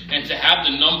 And to have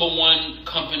the number one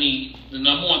company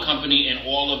in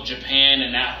all of Japan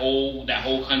and that whole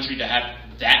country, to have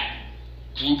that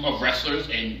group of wrestlers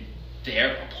and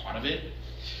they're a part of it.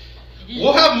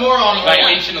 We'll have more on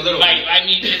ROH in a little bit. I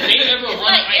mean, if they ever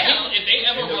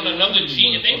run another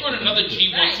G1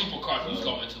 Supercard, who's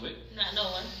going to it?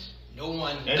 No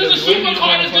one. Because the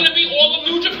Supercard is going to be all of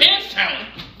New Japan's talent.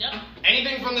 Yep.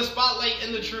 Anything from the Spotlight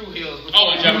and the True Heels.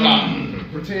 Oh, and Jeff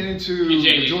Cobb. Pertaining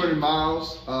to Jordan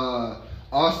Miles,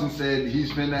 Austin said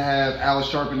he's finna have Alice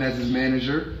Sharpton as his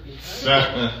manager.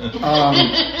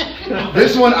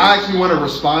 This one I actually want to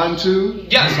respond to.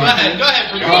 Yes, go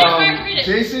ahead.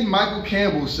 Jason Michael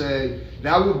Campbell said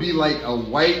that would be like a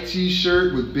white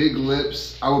t-shirt with big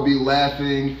lips. I would be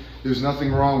laughing. There's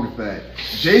nothing wrong with that.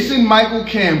 Jason Michael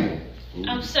Campbell.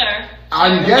 Sir.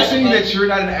 I'm guessing that you're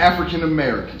not an African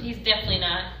American. He's definitely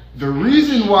not. The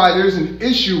reason why there's an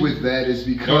issue with that is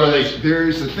because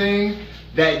there's a thing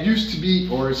that used to be,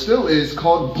 or it still is,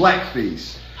 called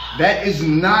blackface. That is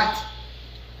not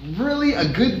really a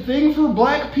good thing for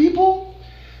black people.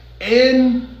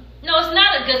 And no, it's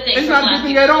not a good thing. It's not a good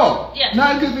thing at all. Yes.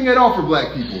 Not a good thing at all for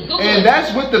black people. Google and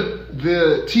that's what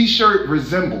the t-shirt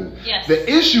resembled. Yes. The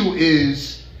issue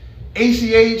is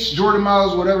ACH, Jordan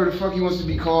Miles, whatever the fuck he wants to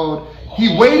be called,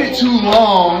 he waited too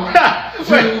long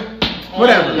to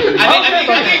whatever. I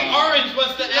think Orange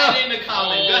wants to add in the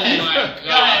comment. Go ahead. Go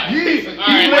ahead.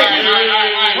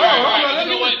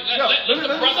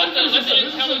 Let the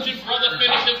intelligent brother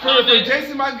finish his For comment.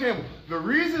 Jason Michael Campbell, the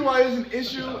reason why there's an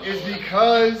issue is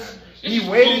because he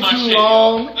waited too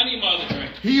long. I need my other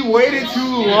drink. He waited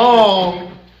too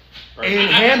long and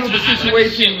handled the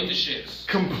situation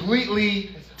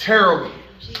completely terribly.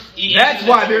 That's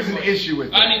why there's an issue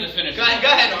with that. I need to finish. Go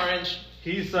ahead, Orange.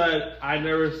 He said, "I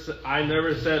never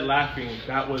said laughing.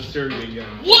 That was serious again."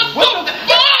 What the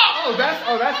fuck?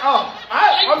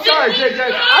 I'm sorry, JJ.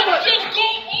 Just go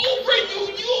over you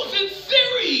using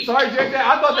Siri. Sorry, JJ.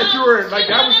 I thought that you were like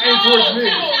that was aimed towards me,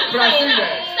 but I see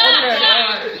that. Okay.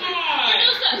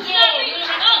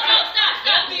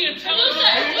 Stop. Do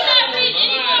not read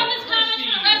any more of his comments for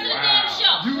the rest of the damn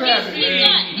show. You have it,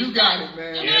 man. You got it,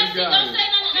 man. Don't say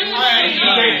nothing.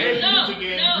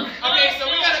 Okay, so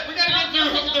we gotta get through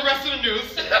the rest of the news.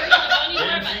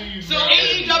 So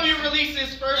AEW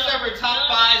releases first ever top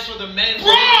fives for the men's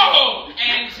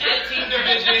and tag team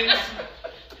divisions.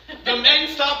 The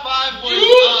men's top five was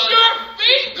use your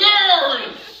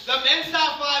fingers. The men's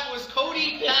top five was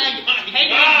Cody, Tag,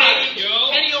 Henry Page,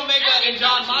 Kenny Omega, and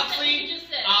John Moxley.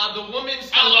 The women's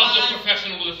top five. I love the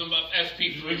professionalism of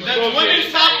SP3. The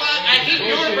women's top five. I hate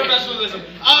your professionalism.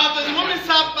 The women's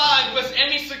top five was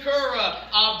Emi Sakura,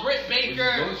 Britt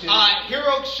Baker,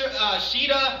 Hiro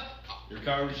Shida,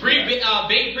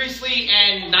 Babe Priestley,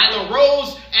 and Nyla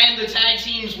Rose. And the tag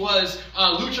teams was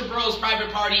Lucha Bros,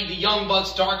 Private Party, the Young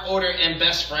Bucks, Dark Order, and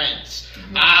Best Friends.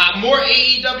 More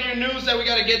AEW news that we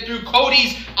got to get through.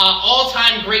 Cody's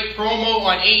all-time great promo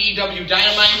on AEW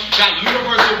Dynamite got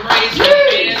universal praise from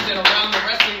fans and around the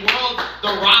wrestling world.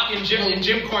 The Rock and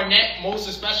Jim Cornette, most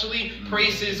especially,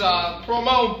 praised his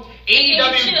promo.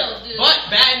 AEW, but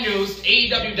bad news,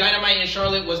 AEW Dynamite in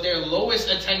Charlotte was their lowest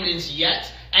attendance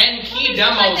yet And key Like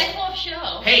demos. that fourth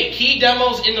show. Hey, key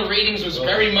demos in the ratings was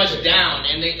very much down,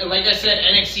 and they, like I said,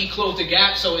 NXT closed the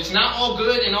gap, so it's not all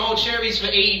good and all cherries for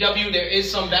AEW. There is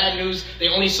some bad news. They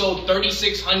only sold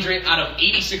 3,600 out of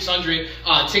 8,600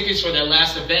 tickets for their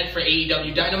last event for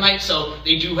AEW Dynamite, so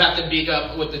they do have to big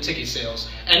up with the ticket sales.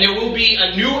 And there will be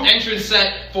a new entrance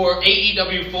set for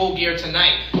AEW Full Gear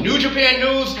tonight. New Japan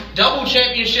News, double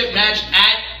championship match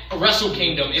at Wrestle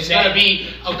Kingdom. It's going to be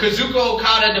Kazuka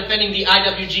Okada defending the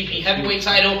IWGP Heavyweight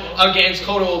title against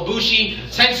Kota Ibushi.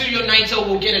 Tetsuya Naito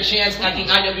will get a chance at the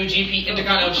IWGP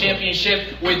Intercontinental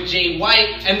Championship with Jay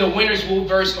White, and the winners will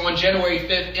verse on January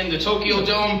 5th in the Tokyo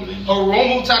Dome.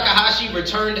 Hiromu Takahashi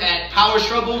returned at Power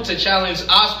Struggle to challenge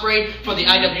Ospreay for the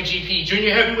IWGP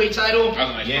Junior Heavyweight title.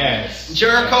 Yes.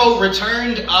 Jericho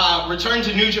returned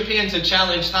to New Japan to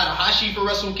challenge Tanahashi for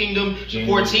Wrestle Kingdom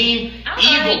 14. I don't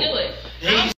know how they do it.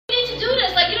 He's- You need to do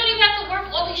this. Like, you don't even have to work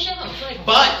all these shows. Like,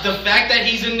 But the fact that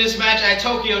he's in this match at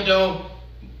Tokyo Dome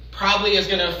probably is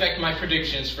going to affect my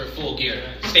predictions for Full Gear.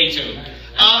 Stay tuned.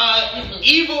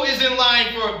 Evil is in line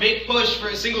for a big push, for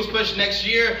a singles push next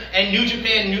year, and New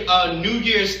Japan New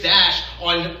Year's Dash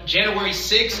on January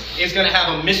 6th is going to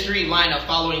have a mystery lineup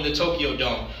following the Tokyo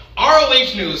Dome.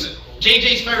 ROH news,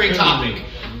 JJ's favorite topic.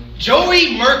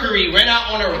 Joey Mercury went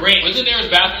out on a rant. Was it there his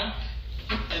bathroom?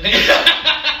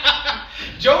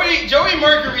 Joey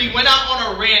Mercury went out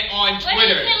on a rant on Wait,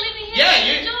 Twitter. you can't leave me here.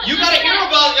 Yeah, you gotta hear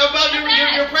about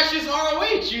your precious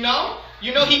ROH.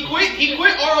 You know he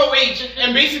quit ROH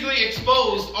and basically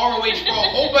exposed ROH for a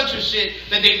whole bunch of shit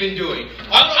that they've been doing.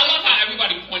 I love how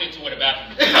everybody pointed to where the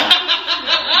bathroom.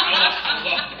 I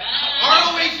love that.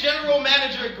 ROH General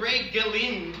Manager Greg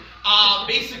Gillin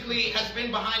basically has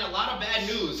been behind a lot of bad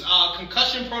news.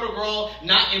 Concussion protocol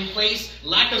not in place,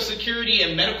 lack of security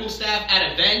and medical staff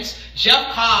at events.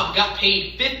 Jeff Cobb got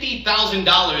paid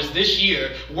 $50,000 this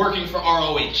year working for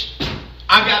ROH.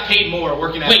 I got paid more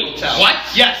working at a hotel. What?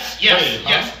 Yes.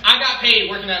 I got paid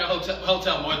working at a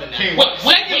hotel more than that.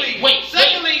 Secondly,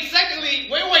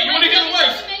 wait, you want to get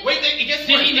worse? Wait, it gets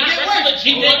worse.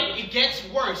 It gets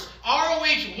worse.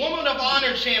 ROH Woman of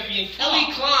Honor champion Kelly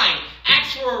Klein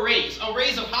asked for a raise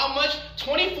of how much?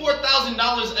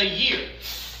 $24,000 a year.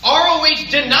 ROH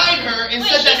denied her and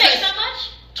said she makes how much?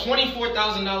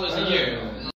 $24,000 a year.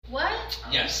 What?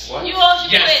 Yes. What? You all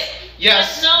should quit.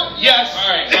 Yes. No. Yes. All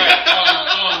right. No,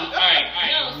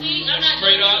 see, I'm not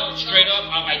Straight up.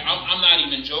 I'm not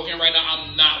even joking right now.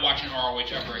 I'm not watching ROH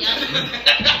ever again.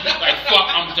 Like fuck,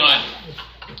 I'm done.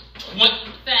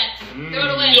 Facts. Throw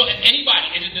it away. You know, if anybody,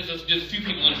 and there's a few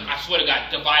people in this, I swear to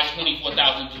God, divide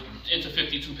 24,000 into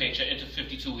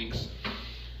 52 weeks.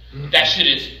 That shit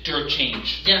is dirt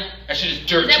change. Yeah. That shit is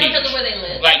dirt Is that change. because of where they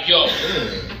live? Like, you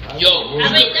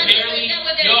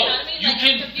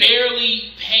can I'm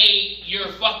barely pay your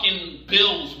fucking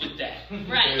bills with that.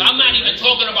 Right. I'm not even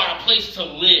talking about a place to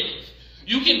live.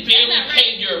 You can barely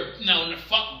pay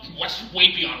what's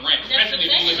way beyond rent, especially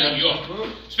if you live in New York.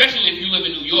 Especially if you live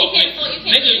in New York.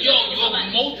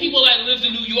 Most people that live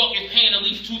in New York is paying at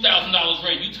least $2,000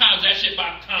 rent. You times that shit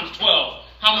by times 12.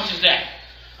 How much is that?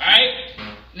 Alright?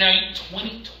 Now,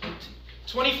 $24,000 a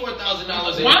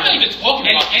year. Why am I even talking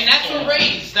about this? And that's a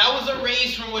raise. That was a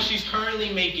raise from what she's currently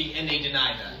making, and they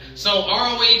denied that. So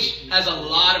ROH has a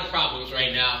lot of problems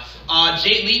right now.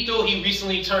 Jay Lethal, he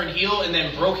recently turned heel and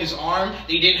then broke his arm.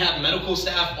 They didn't have medical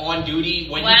staff on duty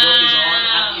when he broke his arm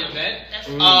at the event.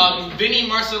 Vinny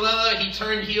Marcellella, he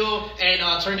turned heel and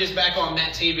turned his back on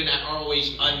Matt Taven at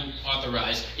ROH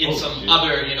unauthorized. In some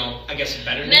other, I guess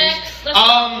better news.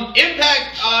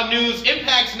 Impact news.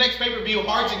 Impact's next pay-per-view,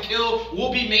 Hard to Kill,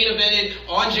 will be main evented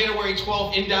on January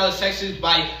 12th in Dallas, Texas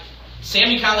by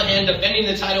Sami Callihan defending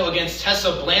the title against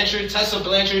Tessa Blanchard. Tessa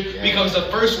Blanchard becomes the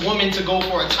first woman to go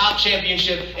for a top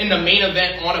championship in the main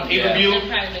event on a pay-per-view.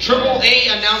 Triple A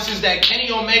announces that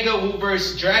Kenny Omega will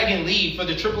verse Dragon Lee for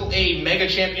the Triple A Mega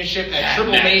Championship at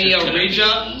Triple Mania Regia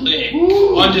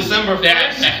on December 1st.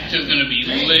 That match is going to be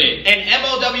lit. And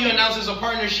MLW announces a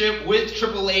partnership with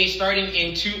Triple A starting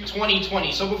in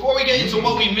 2020. So before we get into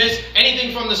what we missed,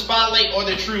 anything from the Spotlight or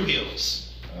the True Heels?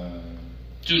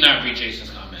 Do not read Jason's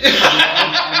comment.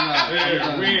 I'm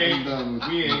done.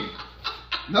 We ain't.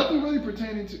 Nothing really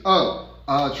pertaining to.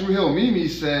 True Hill Mimi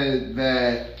said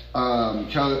that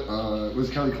was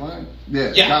Kelly Klein?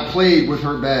 Yeah. Got played with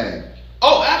her bag.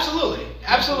 Oh, absolutely.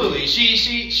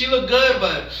 She looked good,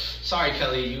 but sorry,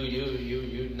 Kelly,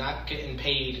 you not getting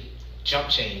paid jump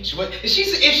change. If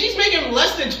she's making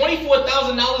less than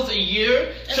 $24,000 a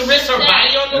year to risk her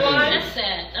body on the line, that's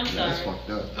sad. I'm sorry. That's fucked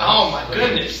up. Oh my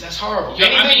goodness, that's horrible. Yo,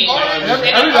 I mean, that's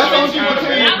the only thing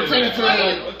pertaining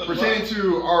pertaining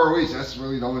to ROH, that's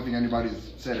really the only thing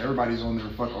anybody's said. Everybody's on their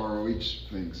fuck ROH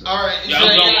thing. So. All right. Yeah,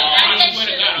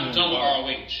 I'm done with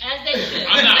ROH. As they should.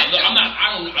 I'm not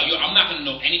gonna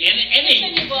know any.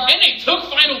 And they took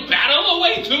Final Battle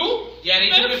away too. Yeah, they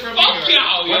took it from fuck me.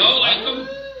 y'all, yo. Like.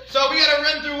 So we gotta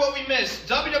run through what we missed.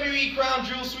 WWE Crown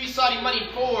Jewel Sweet Saudi Money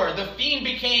 4. The Fiend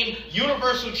became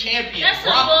Universal Champion. That's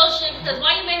some bullshit. Because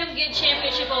why you made him get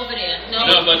championship over there? No,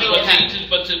 but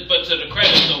to the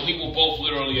credit, though, we were both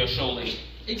literally a show late.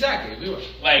 Exactly, we were.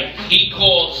 Like he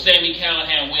called Sami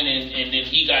Callihan winning, and then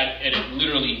he got it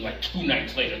literally like 3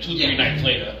 nights later,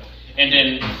 and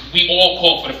then we all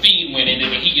called for the Fiend winning,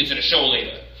 and then he gets to the show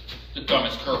later. The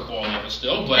dumbest curveball ever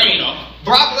still, but you know.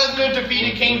 Brock Lesnar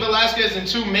defeated Cain Velasquez in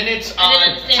 2 minutes.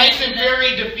 Tyson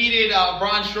Fury defeated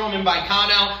Braun Strowman by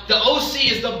countout. The OC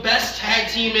is the best tag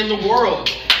team in the world.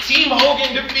 Team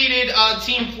Hogan defeated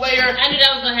Team Flair. I knew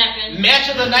that was gonna happen. Match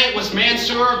of the night was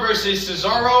Mansoor versus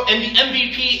Cesaro, and the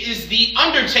MVP is the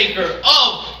Undertaker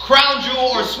of Crown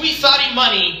Jewel or Sweet Saudi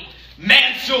Money,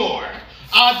 Mansoor.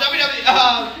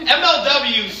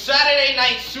 MLW Saturday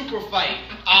Night Super Fight.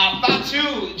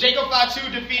 Jacob Fatu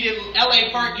defeated LA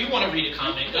Park. You want to read a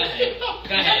comment? Go ahead.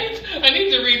 I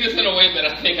need to read this in a way that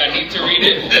I think I need to read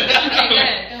it. Okay, go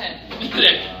ahead.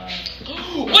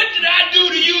 What did I do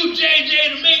to you,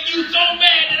 JJ, to make you so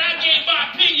mad that I gave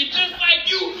my opinion just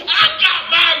like you? I got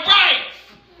my rights.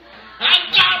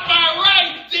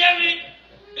 Damn it.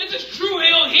 This is true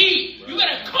hell heat. You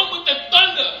better come with the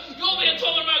thunder. You over here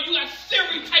talking about you got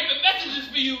Siri typing messages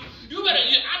for you.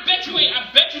 I bet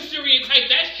you Siri ain't typed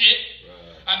that shit.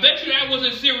 I bet you that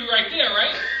wasn't Siri right there,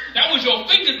 right? That was your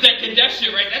fingers that did that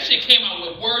shit, right? That shit came out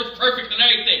with words perfect and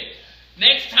everything.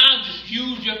 Next time, just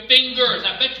use your fingers.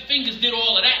 I bet your fingers did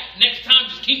all of that. Next time,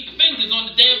 just keep your fingers on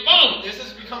the damn phone. This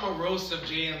has become a roast of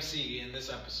JMC in this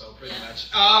episode, pretty much.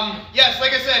 Yes,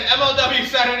 like I said, MLW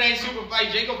Saturday Night Super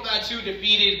Fight. Jacob Fatu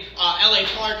defeated LA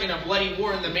Clark in a bloody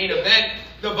war in the main event.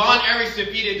 The Von Erichs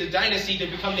defeated the Dynasty to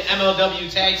become the MLW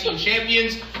Tag Team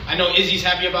Champions. I know Izzy's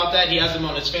happy about that. He has them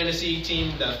on his fantasy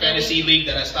team, the fantasy league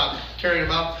that I stopped caring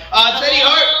about. Teddy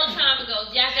Hart. A long time ago.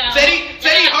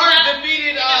 Teddy Hart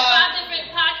defeated. 5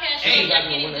 different podcast shows.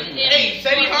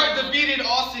 Teddy Hart defeated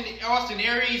Austin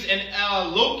Aries and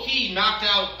low-key knocked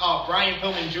out Brian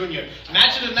Pillman Jr.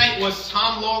 Match of the night was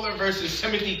Tom Lawler versus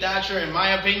Timothy Thatcher, in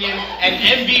my opinion, and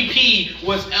MVP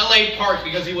was LA Park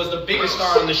because he was the biggest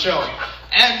star on the show.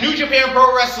 At New Japan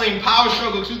Pro Wrestling Power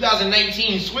Struggle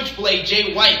 2019, Switchblade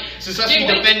Jay White successfully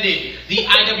defended the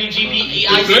IWGP EIC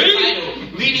title,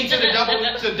 leading to the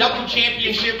double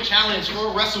championship challenge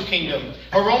for Wrestle Kingdom.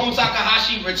 Hiromu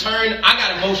Takahashi returned. I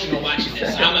got emotional watching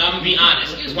this. I'm gonna be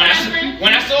honest. When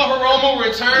I saw Hiromu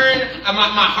return, my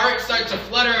heart started to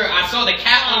flutter. I saw the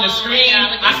cat on the screen.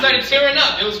 I started tearing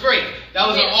up. It was great. That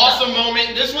was an awesome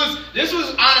moment. This was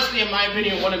honestly, in my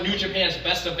opinion, one of New Japan's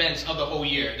best events of the whole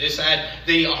year. This had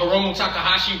the Hiromu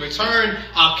Takahashi return.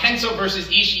 Kenta versus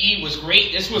Ishii was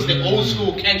great. This was the old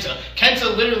school Kenta.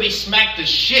 Kenta literally smacked the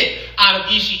shit out of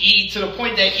Ishii to the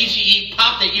point that Ishii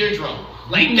popped the eardrum.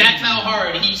 Like, that's how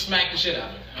hard he smacked the shit out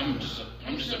of him.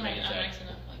 I'm just amazed.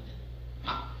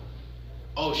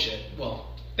 Oh shit. Well,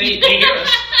 they hear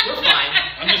us. We're fine.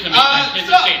 I'm just amazed.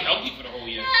 Kenta stayed healthy for the whole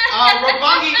year.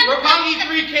 Roppongi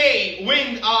 3K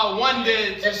won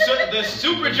the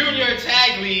Super Junior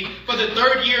Tag League for the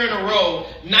 3rd year in a row.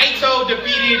 Naito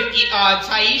defeated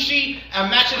Taishi. A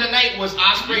match of the night was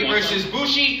Ospreay versus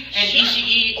Bushi, and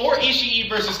Ishii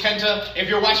versus Kenta. If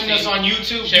you're watching us on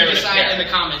YouTube, you decide in the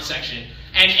comments section.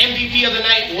 And MVP of the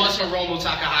night was Hiromu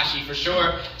Takahashi for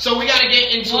sure. So we got to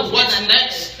get into what's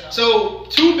next. So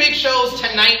 2 big shows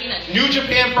tonight. New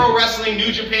Japan Pro Wrestling,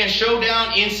 New Japan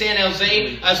Showdown in San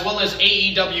Jose, as well as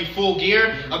AEW Full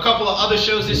Gear. A couple of other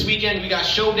shows this weekend. We got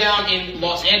Showdown in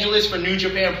Los Angeles for New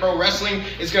Japan Pro Wrestling.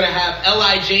 It's going to have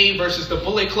LIJ versus the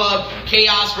Bullet Club,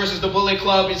 Chaos versus the Bullet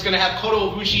Club. It's going to have Kota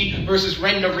Ibushi versus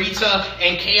Ren Narita,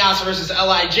 and Chaos versus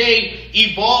LIJ.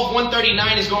 Evolve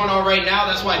 139 is going on right now.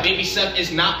 That's why Baby Seth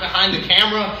is not behind the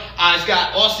camera. It's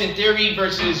got Austin Theory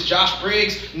versus Josh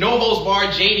Briggs. No Holds Barred,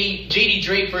 JD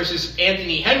Drake versus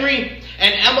Anthony Henry.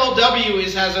 And MLW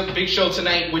has a big show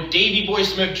tonight with Davey Boy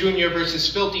Smith Jr.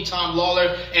 versus Filthy Tom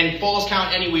Lawler, and Falls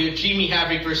Count Anywhere, Jimmy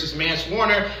Havoc versus Mance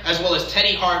Warner, as well as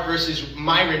Teddy Hart versus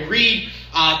Myron Reed.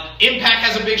 Impact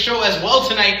has a big show as well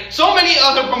tonight. So many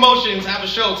other promotions have a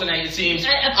show tonight, it seems.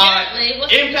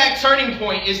 Impact Turning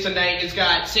Point is tonight. It's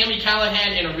got Sami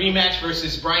Callihan in a rematch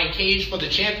versus Brian Cage for the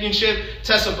championship.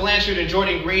 Tessa Blanchard and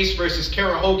Jordan Grace versus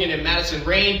Kara Hogan and Madison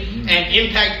Rayne. And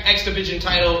Impact X Division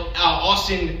title,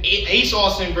 Ace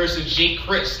Austin versus Jake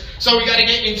Crist. So we got to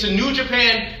get into New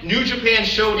Japan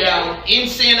Showdown in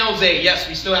San Jose. Yes,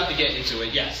 we still have to get into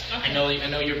it. Yes, okay. I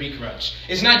know you're begrudged.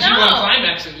 It's not G1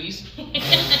 Climax at least.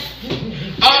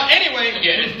 Anyway,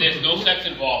 yeah, there's no sex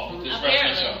involved with this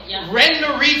wrestling show. Yeah. Ren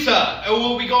Narita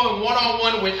will be going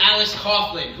one-on-one with Alice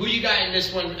Coughlin. Who you got in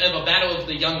this one of a battle of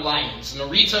the young lions?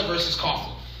 Narita versus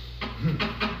Coughlin.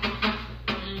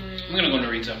 I'm gonna go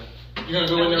Narita. You're gonna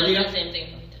go with Narita? Same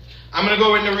thing. I'm going to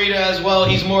go with Narita as well.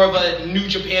 He's more of a New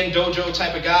Japan Dojo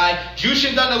type of guy.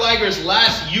 Jushin Thunder Liger's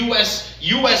last U.S.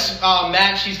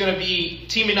 match, he's going to be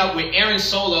teaming up with Aaron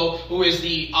Solo, who is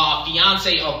the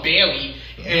fiance of Bayley.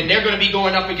 And they're going to be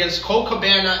going up against Colt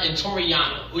Cabana and Toru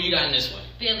Yano. Who you got in this one?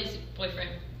 Bayley's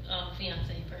boyfriend,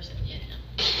 fiance person, yeah.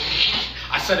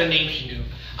 I said a name he knew.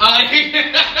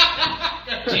 JK.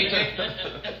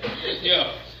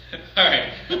 Yo.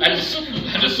 Alright, I just saw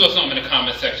something in the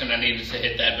comment section. I needed to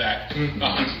hit that back.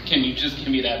 Can you just give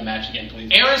me that match again, please?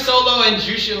 Aaron Solo and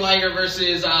Jushin Liger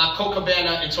versus Colt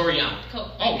Cabana and Toru Yano.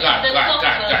 Oh, God.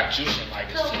 Jushin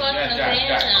Liger. Colt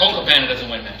Cabana doesn't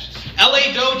win matches.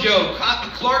 LA Dojo,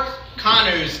 Clark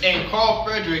Connors and Carl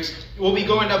Fredericks will be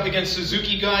going up against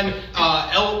Suzuki Gun,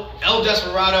 El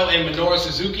Desperado, and Minoru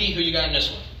Suzuki. Who you got in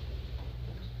this one?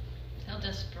 El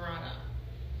Desperado.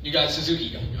 You got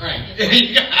Suzuki Gun. All right.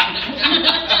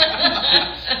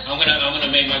 I'm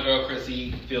gonna make my girl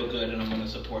Chrissy feel good, and I'm gonna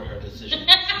support her decision.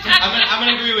 I'm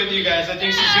gonna agree with you guys. I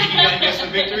think Suzuki Gun gets the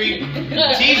victory.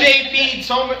 TJP,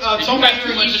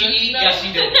 Tomohiro Ishii, yes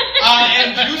he did.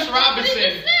 And Juice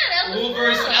Robinson will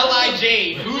versus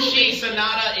Lij, Bushi,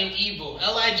 Sonata, and Evil.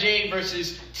 Lij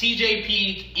versus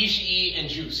TJP, Ishii, and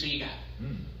Juice. Who you got?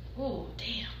 Oh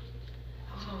damn!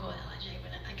 I was gonna go Lij,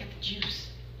 but I got the Juice.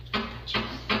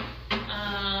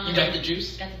 You got the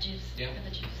Juice? Got the Juice. Yeah. Got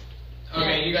the Juice.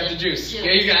 Okay, you got the Juice.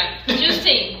 Yeah, you got the Juice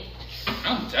team.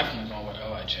 I'm definitely going with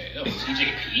Lij. Oh,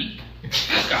 TJP?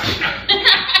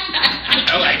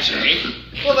 Lij?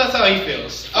 Well, that's how he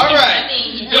feels. All right. I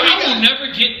will never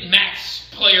get Max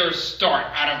Player's start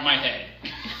out of my head.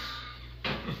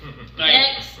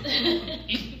 Next.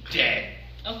 He's dead.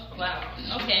 Oh, wow.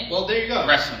 Okay. Well, there you go.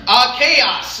 Wrestling.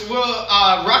 Chaos.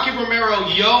 Rocky Romero,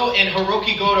 Yo, and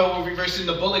Hiroki Goto will be versing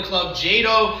the Bullet Club,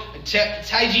 Jado,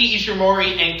 Taiji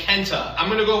Ishimori, and Kenta. I'm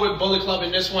going to go with Bullet Club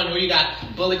in this one. Who you got?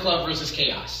 Bullet Club versus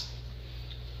Chaos.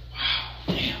 Wow.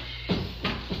 Damn.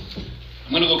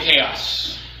 I'm going to go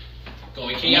Chaos.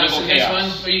 Going Chaos in this one.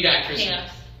 Who you got, Chris?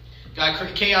 Chaos.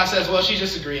 Got Chaos as well. She's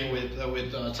just agreeing with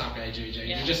top guy JJ.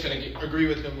 Yeah. You're just gonna agree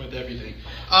with him with everything.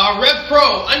 Rev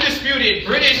Pro, undisputed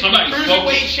British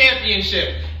Cruiserweight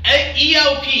Championship.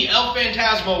 ELP, El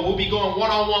Phantasmo will be going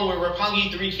one-on-one with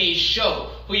Roppongi 3K Show.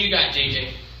 Who you got,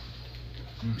 JJ?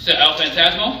 So El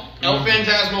Phantasmo? El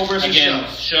Phantasmo versus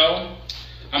Show.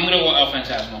 I'm gonna go El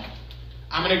Phantasmo.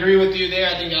 I'm going to agree with you there.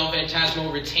 I think El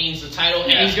Phantasmo retains the title,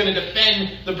 and he's going to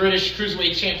defend the British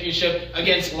Cruiserweight Championship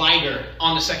against Liger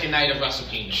on the second night of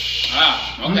WrestleMania.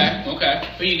 Okay.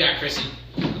 Who you got, Chrissy?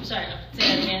 I'm sorry, say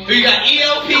that again. Who you got,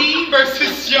 ELP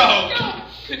versus Show?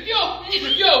 Yo,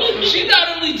 she not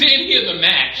only didn't hear the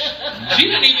match, she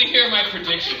didn't even hear my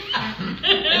prediction.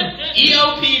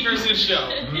 ELP versus Show.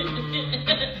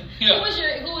 Who was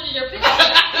your pick?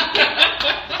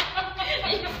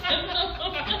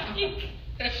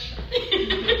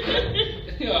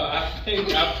 Yo, I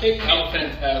picked El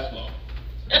Phantasmo.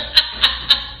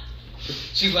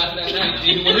 She's laughing at that.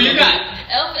 Who you got?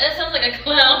 That sounds like a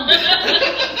clown.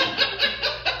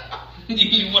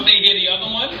 You want to hear the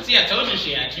other one? See, I told you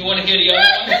she had. You want to hear the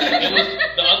other one?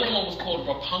 The other one was called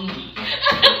Roppongi.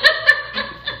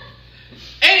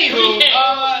 Anywho,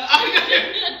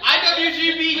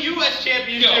 IWGP US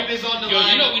Championship is on the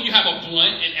line. You know when you have a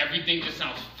blunt and everything just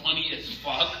sounds funny as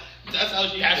fuck? That's how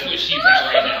she That's where she's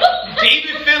at right now.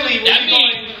 David Finlay will that be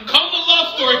means going. Come the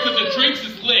love story because the drinks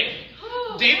is lit.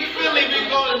 David Finlay will be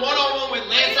going one-on-one with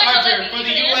Lance Archer for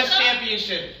the US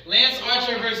Championship. Lance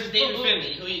Archer versus David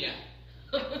Finlay. Who you got?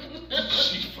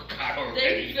 She forgot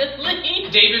already.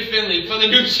 David Finlay for the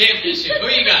new championship. Who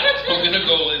you got? I'm gonna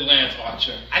go with Lance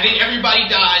Archer. I think everybody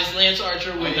dies. Lance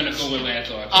Archer wins. I'm gonna go with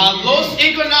Lance Archer. Los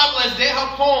Ingonables de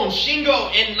Japón, Shingo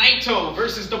and Naito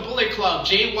versus the Bullet Club,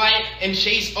 Jay White and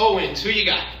Chase Owens. Who you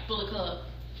got? Bullet Club.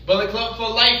 Bullet Club for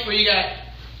life. Who you got?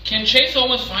 Can Chase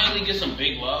Owens finally get some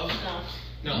big love?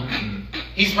 No.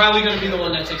 He's probably gonna be the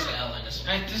one that takes the L in this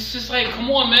one. Like, this is like, come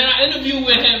on, man. I interviewed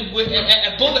with him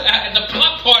at the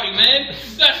block party, man.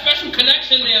 You got a special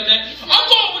connection there, man. I'm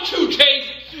going with you, Chase.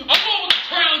 I'm going with the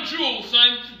Crown Jewel,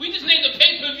 son. We just named the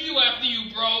pay-per-view after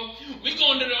you, bro. I'm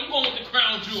going with the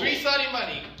Crown Jewel. Sweet Sunny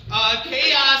Money.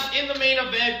 Chaos in the main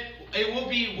event. It will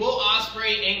be Will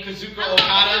Ospreay and Kazuchika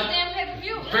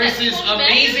Okada versus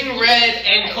Amazing Red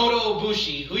and Kota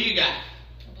Ibushi. Who you got?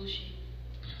 Ibushi.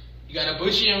 You got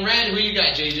Ibushi and Red. Who you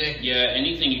got, JJ? Yeah,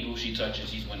 anything Ibushi touches,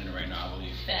 he's winning right now, I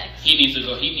believe. Facts. He needs to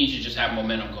go. He needs to just have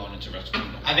momentum going into Wrestle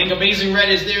Kingdom. I think Amazing Red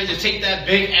is there to take that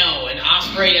big L, and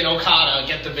Ospreay and Okada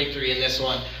get the victory in this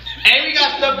one. And we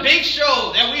got the big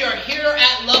show that we are here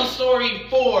at Love Story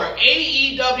 4.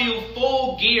 AEW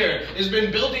Full Gear has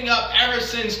been building up ever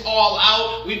since All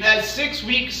Out. We've had 6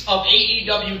 weeks of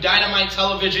AEW Dynamite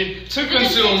television to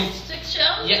consume. Six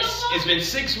shows? Yes, so far? it's been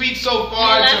 6 weeks so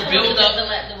far to build up.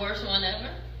 The worst one ever?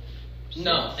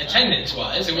 No,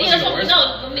 attendance-wise, it Yeah, wasn't the worst. No,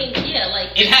 I mean, yeah, like...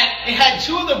 It had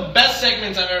 2 of the best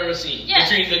segments I've ever seen. Yes.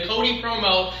 Between the Cody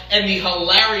promo and the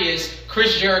hilarious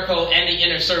Chris Jericho and the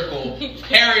Inner Circle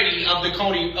parody of the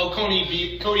Cody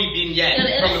vignette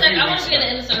Yeah, from a few I want weeks to be in the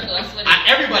ago. Inner Circle, I swear.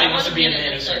 Everybody wants to be in the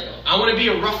Inner Circle. I want to be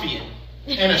a ruffian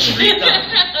and a street thug.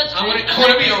 I want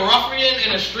to be a ruffian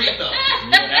and a street thug. You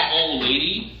know, that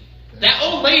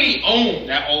old lady owned.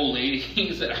 That old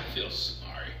lady said, I feel sorry.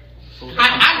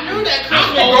 I knew that Chris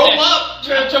would grow up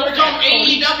to become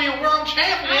AEW World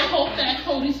Champion. I hope that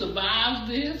Cody survives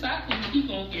this. I think he's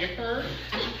going to get hurt.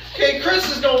 Okay, Chris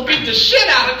is gonna beat the shit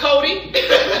out of Cody.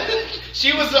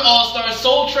 She was the All-Star.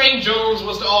 Soul Train Jones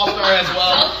was the All-Star as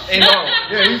well. And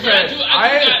Yeah, he said,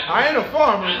 I ain't a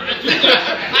farmer.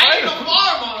 I ain't a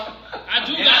farmer. I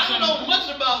do And got I don't some. know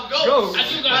much about goats.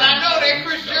 But I know that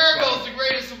Chris Jericho's the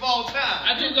greatest of all time.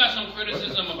 I do got some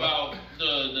criticism about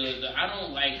the I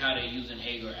don't like how they're using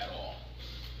Hager at all.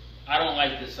 I don't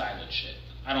like this silent shit.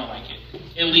 I don't like it.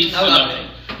 It leads to nothing.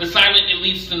 The silent, it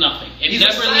leads to nothing. It He's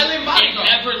a silent bodyguard. It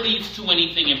never leads to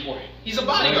anything important. He's a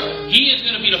bodyguard. He is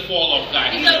going to be the fall-off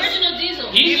guy. He's the original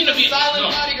Diesel. He's going to a be silent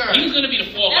bodyguard. He's going to be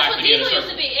the fall That's guy what for the Inner Diesel used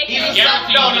Circle. to be. He's a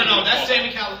Guaranteed no. he's That's Sammy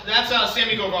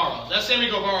Guevara. That's Sammy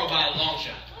Guevara by a long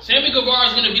shot. Sammy Guevara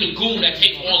is going to be the goon that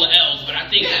takes all the L's, but I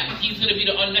think Yeah. he's going to be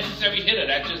the unnecessary hitter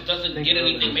that just doesn't get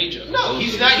anything major. No,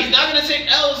 he's not. He's not gonna take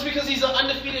L's because he's an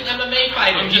undefeated MMA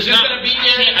fighter. I'm He's just gonna be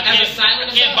there as a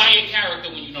silent I can't buy assassin. your character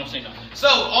when you don't say nothing. So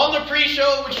on the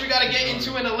pre-show, which we gotta get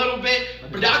into in a little bit,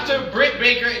 Dr. Britt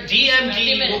Baker,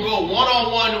 DMD, will go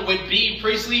one-on-one with B.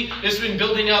 Priestley. This has been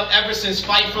building up ever since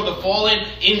Fight for the Fallen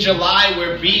in July,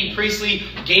 where B. Priestley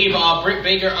gave Britt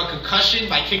Baker a concussion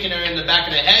by kicking her in the back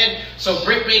of the head. So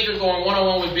Britt Baker going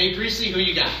one-on-one with B. Priestley. Who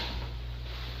you got?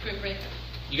 Britt Baker.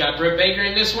 You got Britt Baker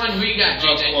in this one. Who you got,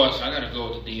 JJ? Of course, I gotta go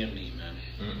with the DMD, man.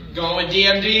 Going with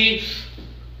DMD.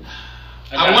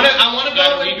 I want to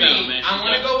go with B. I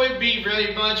want to go with B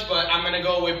really much, but I'm gonna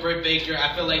go with Britt Baker.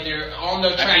 I feel like they're on the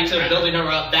track to building her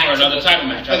up back for to another title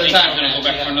match. For I the think title she's gonna match, go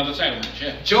back yeah. for another title match.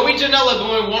 Yeah. Joey Janela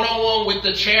going one-on-one with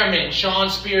the chairman, Sean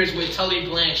Spears, with Tully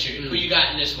Blanchard. Who you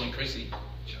got in this one, Chrissy?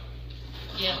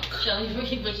 Yeah, Shelly.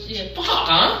 Yeah. Fuck,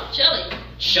 huh? Shelly.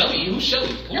 Shelly? Who's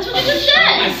Shelly? That's what you just said.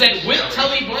 I said with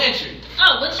Tully Blanchard.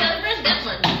 Oh, with Shelly Brand? That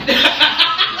one.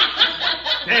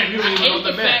 Damn, you don't even know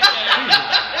the man.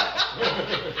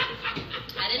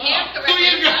 I didn't hear it Who correctly.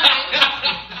 you got?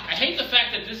 I hate the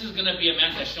fact that this is gonna be a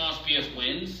match that Sean Spears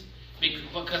wins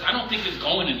because I don't think it's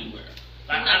going anywhere.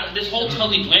 This whole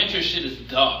Tully Blanchard shit is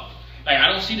dumb. Like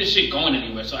I don't see this shit going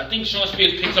anywhere. So I think Sean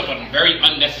Spears picks up a very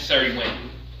unnecessary win.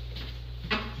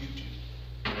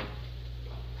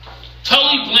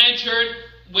 Tully Blanchard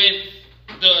with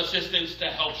the assistance to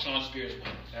help Sean Spears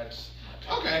win. That's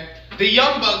Okay. The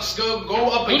Young Bucks go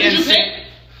up Who did against. you pick?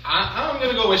 I'm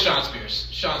gonna go with Sean Spears.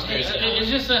 Sean Spears. It's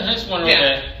just this one right Yeah,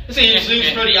 there.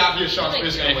 it's pretty obvious Sean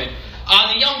Spears is gonna win.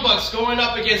 The Young Bucks going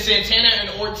up against Santana and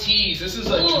Ortiz. This is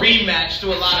a dream match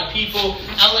to a lot of people.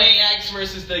 LAX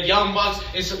versus the Young Bucks.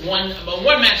 It's one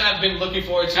match I've been looking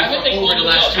forward to Have they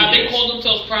years. called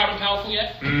themselves Proud and Powerful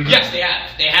yet? Yes, they have.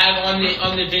 They have on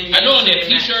the vignettes. I know on their and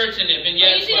T-shirts and their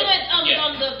vignettes. You see them but,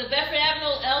 on the Bedford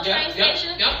Avenue L train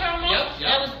station? promo?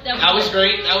 That was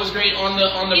great. That was great on the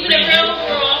Even the preview. real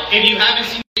raw. If you haven't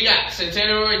seen it, yeah,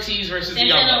 Santana Ortiz versus the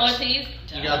Young Santana Bucks. Ortiz.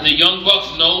 You got The Young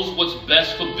Bucks knows what's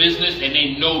best for business, and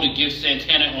they know to give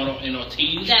Santana and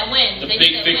Ortiz That win. the They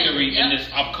big need that victory win. in this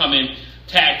upcoming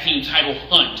tag team title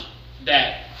hunt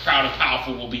that Proud and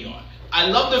Powerful will be on. I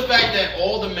love the fact that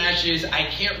all the matches, I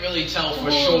can't really tell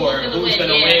for sure who's going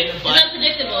to yeah. win. It's But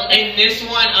unpredictable. in this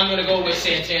one, I'm going to go with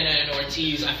Santana and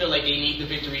Ortiz. I feel like they need the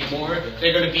victory more.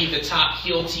 They're going to be the top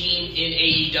heel team in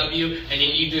AEW, and they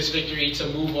need this victory to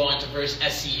move on to versus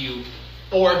SCU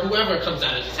or whoever comes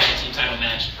out of the tag team title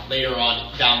match later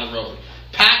on down the road.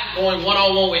 Pac going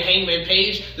one-on-one with Hangman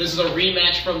Page. This is a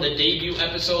rematch from the debut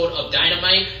episode of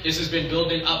Dynamite. This has been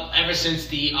building up ever since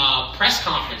the press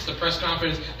conference. The press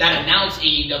conference that announced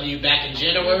AEW back in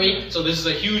January. So this is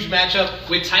a huge matchup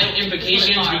with title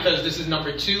implications because this is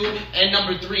number 2 and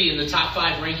number 3 in the top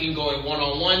 5 ranking going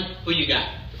one-on-one. Who you got?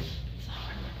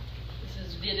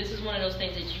 This is one of those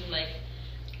things that you like.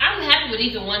 I'm happy with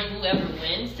either one, whoever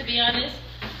wins, to be honest.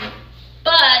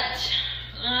 But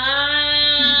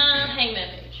Hangman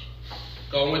Page.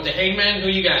 Going with the Hangman. Who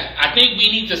you got? I think we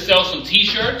need to sell some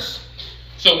T-shirts.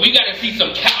 So we got to see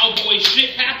some cowboy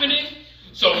shit happening.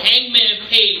 So Hangman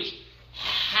Page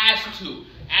has to,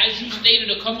 as you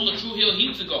stated a couple of True Heel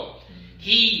Heats ago,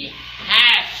 he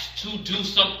has to do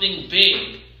something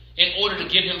big in order to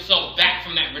get himself back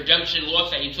from that redemption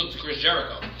loss that he took to Chris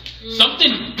Jericho.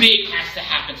 Something big has to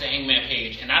happen to Hangman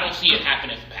Page, and I don't see it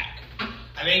happening for Pac.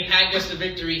 I think Pac gets the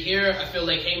victory here. I feel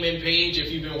like Hangman Page,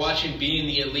 if you've been watching Being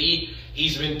the Elite,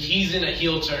 he's been teasing a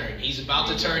heel turn. He's about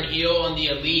to turn heel on the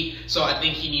Elite, so I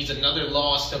think he needs another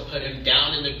loss to put him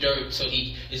down in the dirt so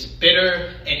he is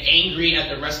bitter and angry at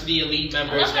the rest of the Elite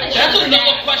members. That's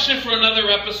another question for another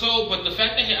episode, but the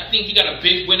fact that I think he got a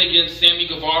big win against Sammy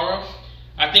Guevara,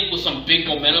 I think was some big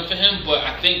momentum for him, but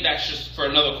I think that's just for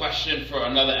another question for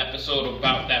another episode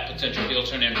about that potential heel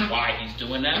turn and why he's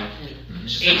doing that.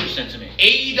 It's just interesting to me.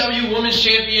 AEW Women's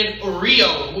Champion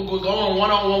Rio. We're going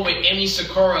one-on-one with Emi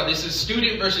Sakura. This is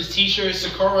student versus teacher.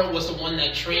 Sakura was the one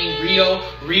that trained Rio.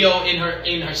 Rio in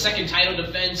her second title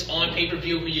defense on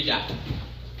pay-per-view. Who you got? Can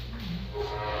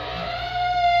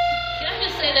I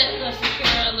just say that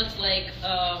Sakura looks like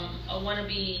a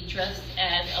wannabe dressed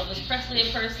as Elvis Presley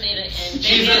impersonator, and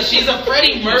she's a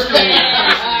Freddie Mercury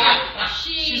impersonator.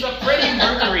 She's a Freddie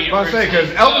Mercury impersonator. I say because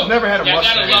Elvis never had a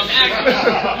mustache.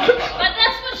 But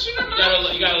that's what she reminds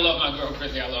me. You gotta love my girl,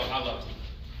 Chrissy. I love her.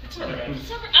 I'm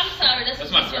sorry,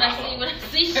 that's what I see when I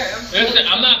see her. Listen,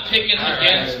 I'm not picking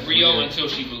against Rio until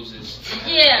she loses.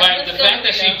 Yeah. Like the fact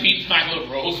that she beat Nyla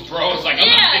Rose, bro, it's like I'm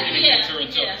not picking against her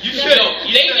until you should.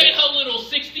 They made her little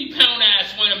 60-pound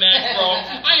ass win a match, bro.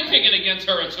 I ain't picking against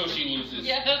her until she loses.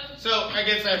 Yeah. So I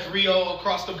guess that's Rio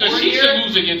across the board Because she here. should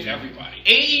lose against everybody.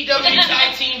 AEW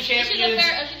Tag Team Champions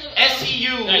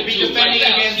SCU will be defending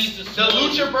against the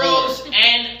Lucha Bros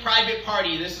and Private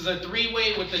Party. This is a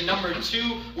 3-way with the number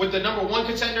 1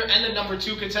 contender and the number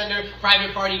 2 contender.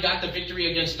 Private Party got the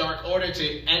victory against Dark Order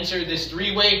to enter this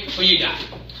 3-way. Who you got?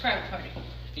 Private Party.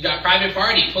 You got Private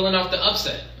Party pulling off the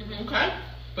upset. Mm-hmm. Okay.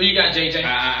 Who you got, JJ?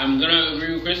 I'm gonna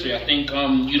agree with Chrissy. I think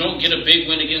you don't get a big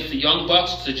win against the Young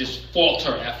Bucks to just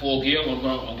falter at full gear. I'm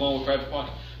going with Private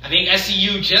Party. I think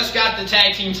SCU just got the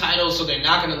tag team title, so they're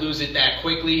not going to lose it that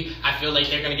quickly. I feel like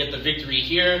they're going to get the victory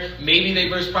here. Maybe they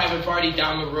versus Private Party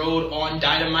down the road on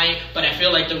Dynamite, but I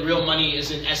feel like the real money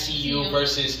is in SCU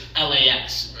versus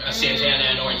LAX, Santana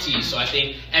and Ortiz. So I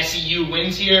think SCU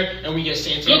wins here, and we get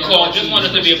Santana Good call. and Ortiz. Just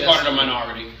wanted to be a part of the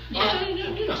minority.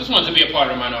 Yeah. Just wanted to be a part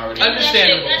of the minority.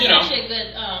 Understandable. That's You know. actually a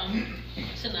good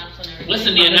synopsis.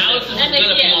 Listen, the analysis is That makes-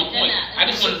 going to be yeah, on point. they're not. I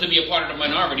just wanted to be a part of the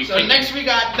minority. So next we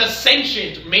got the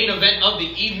sanctioned main event of the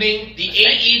evening. The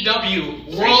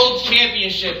AEW World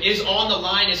Championship is on the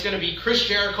line. It's going to be Chris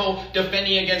Jericho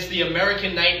defending against the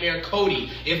American Nightmare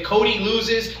Cody. If Cody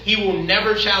loses, he will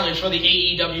never challenge for the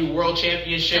AEW World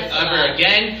Championship ever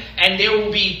again. And there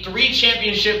will be 3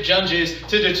 championship judges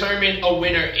to determine a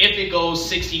winner if it goes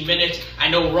 60 minutes. I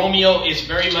know Romeo is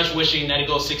very much wishing that it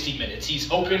goes 60 minutes. He's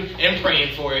hoping and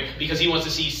praying for it because he wants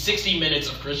to see 60 minutes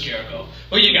of Chris Jericho.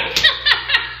 Who you got?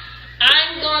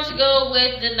 I'm going to go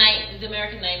with the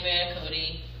American Nightmare,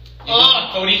 Cody.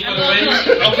 Cody for the win?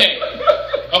 Okay.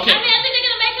 I mean, I think they're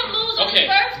gonna make him lose on his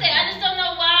birthday. I just don't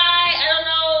know why. I don't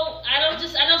know. I don't.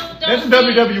 That's a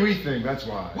WWE thing. That's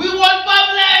why. We want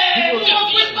bubbly. Can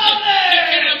I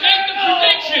make the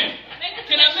prediction?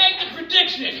 Can I make the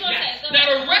prediction? Yes. Now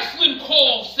the wrestling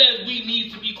call says we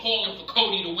need to be calling for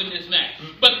Cody to win this match,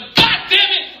 but God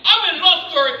damn it, I'm in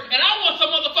love for it, and I want some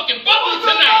motherfucking bubbly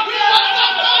tonight.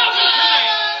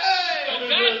 So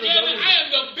God damn it, I am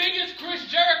the biggest Chris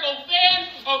Jericho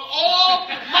fan of all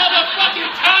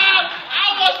motherfucking time.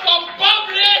 I want some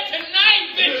bubbly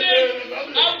tonight, bitches.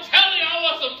 I'm telling you, I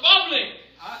want some bubbly.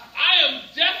 I am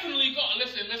definitely going.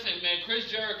 Listen, man. Chris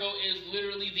Jericho is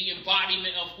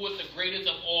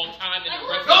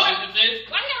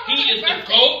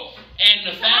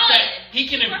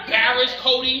can embarrass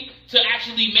Cody to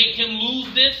actually make him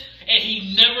lose this, and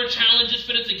he never challenges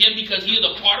for this again because he is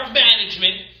a part of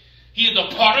management. He is a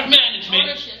part of management.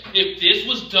 Ownership. If this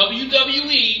was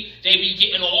WWE, they'd be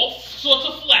getting all sorts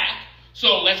of flack.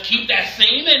 So let's keep that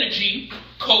same energy.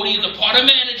 Cody is a part of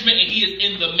management, and he is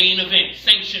in the main event,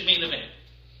 sanctioned main event.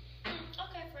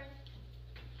 Okay, friend.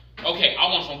 Okay, I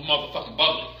want some motherfucking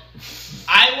bubbly.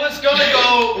 I was gonna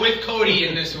go with Cody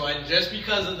in this one just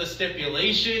because of the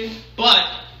stipulation, but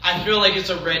I feel like it's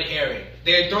a red herring.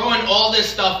 They're throwing all this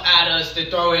stuff at us. They're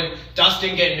throwing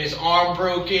Dustin getting his arm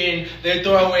broken. They're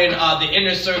throwing the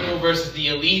Inner Circle versus the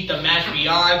Elite, the match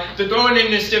beyond. They're throwing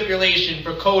in this stipulation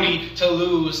for Cody to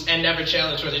lose and never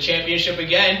challenge for the championship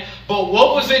again. But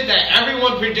what was it that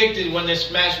everyone predicted when this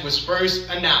match was first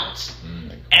announced?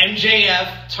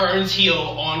 MJF turns heel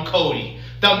on Cody.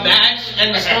 The match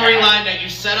and the storyline that you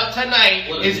set up tonight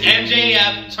is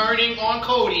MJF turning on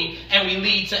Cody, and we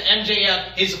lead to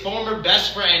MJF, his former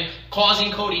best friend,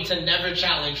 causing Cody to never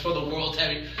challenge for the World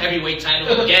Heavyweight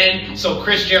title again. So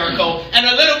Chris Jericho and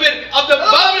a little bit of the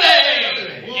bubbly.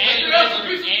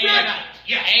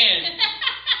 And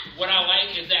what I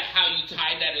like is that how you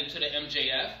tied that into the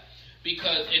MJF,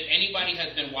 because if anybody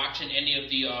has been watching any of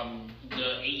the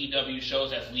AEW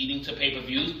shows that's leading to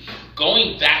pay-per-views,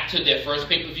 going back to their first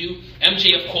pay-per-view,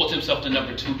 MJF calls himself the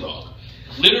number 2 dog.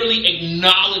 Literally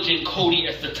acknowledging Cody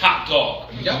as the top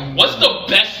dog. Yep. What's the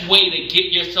best way to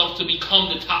get yourself to become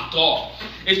the top dog?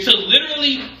 Is to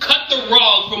literally cut the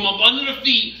rug from up under the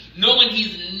feet, knowing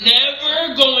he's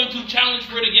never going to challenge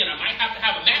for it again. I might have to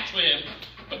have a match with him,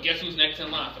 but guess who's next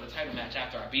in line for the title match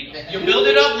after I beat him? You build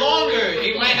it up longer.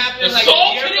 It might happen The like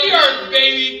salt a year to the from now. earth,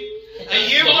 baby. A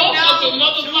year from Salt now, of the 2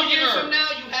 motherfucking years earth. from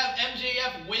now, you have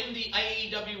MJF win the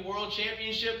AEW World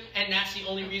Championship, and that's the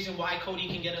only reason why Cody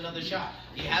can get another shot.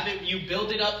 You have it. You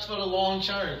build it up for the long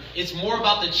term. It's more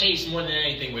about the chase more than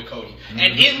anything with Cody.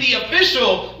 And in the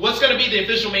official, what's going to be the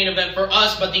official main event for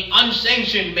us, but the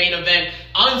unsanctioned main event,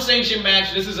 unsanctioned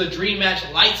match. This is a dream match.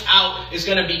 Lights out. Is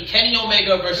going to be Kenny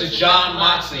Omega versus Jon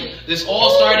Moxley. This all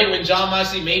started when Jon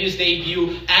Moxley made his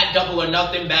debut at Double or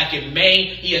Nothing back in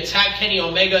May. He attacked Kenny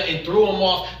Omega and threw him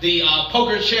off the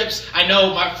poker chips. I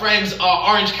know my friends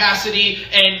Orange Cassidy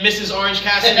and Mrs. Orange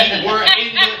Cassidy were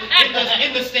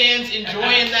in the stands enjoying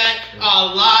that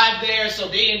live there, so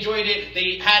they enjoyed it.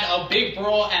 They had a big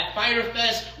brawl at Fyter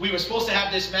Fest. We were supposed to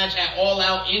have this match at All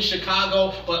Out in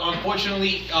Chicago, but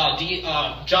unfortunately,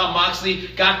 Jon Moxley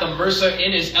got the Mercer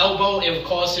in his elbow and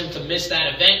caused him to miss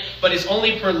that event. But it's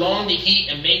only prolonged the heat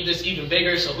and made this even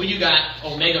bigger. So who you got?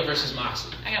 Omega versus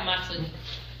Moxley. I got Moxley.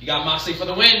 You got Moxley for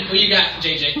the win. Who you got,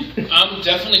 JJ? I'm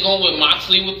definitely going with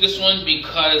Moxley with this one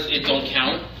because it don't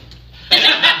count. Because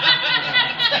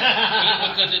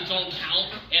it don't count,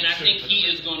 and I think he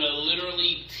is going to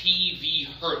literally TV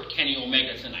hurt Kenny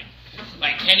Omega tonight.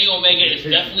 Like, Kenny Omega is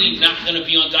definitely not going to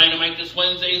be on Dynamite this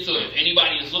Wednesday, so if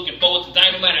anybody is looking forward to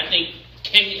Dynamite, I think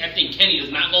Kenny is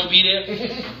not going to be there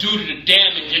due to the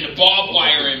damage and the barbed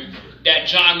wiring that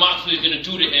Jon Moxley is going to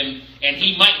do to him, and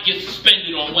he might get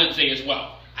suspended on Wednesday as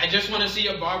well. I just want to see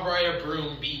a barbed wire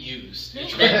broom be used.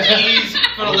 It's been teased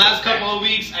for the last couple of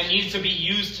weeks. I need to be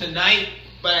used tonight.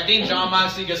 But I think Jon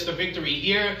Moxley gets the victory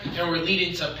here, and we're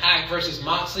leading to Pac versus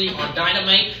Moxley on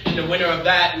Dynamite, and the winner of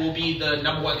that will be the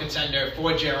 #1 contender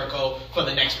for Jericho for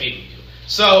the next pay-per-view.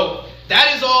 So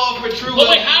that is all for True. But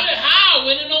wait, how?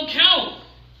 When it don't count?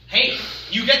 Hey,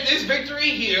 you get this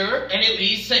victory here, and it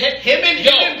leads to him and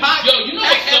Pac. Yo, you know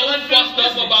what's so fucked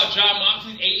up about Jon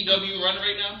Moxley's AEW run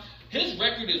right now? His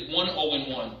record is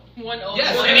 1-0-1. 1-0.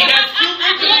 Yes, and he has 2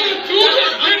 victories. Dude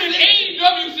has been in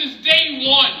AEW since day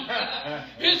 1.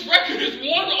 His record is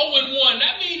 1-0-1.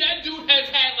 That means that dude has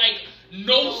had like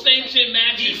no sanctioned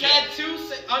matches. He's had 2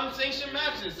 unsanctioned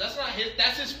matches. That's not his.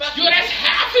 That's his specialty. Yo, that's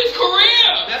half his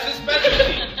career. That's his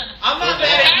specialty. I'm not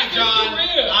mad at you, John.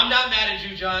 Career. I'm not mad at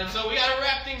you, John. So we gotta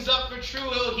wrap things up for True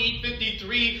Hill Heat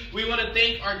 53. We want to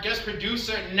thank our guest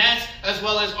producer Ness, as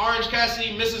well as Orange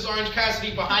Cassidy, Mrs. Orange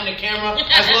Cassidy behind the camera,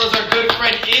 as well as our good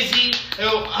friend Izzy,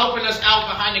 helping us out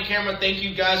behind the camera. Thank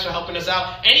you guys for helping us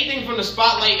out. Anything from the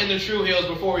spotlight in the True Hills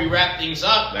before we wrap things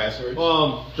up? Last word.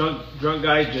 Drunk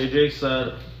guy JJ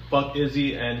said, "Fuck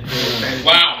Izzy and his."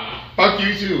 Wow. Fuck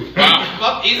you too. Wow.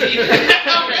 Fuck Izzy.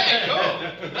 Okay, cool.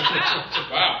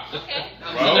 Wow. Okay.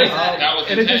 Well, That was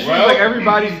and it just intense. seems like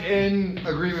everybody's in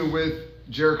agreement with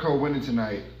Jericho winning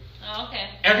tonight. Oh, okay.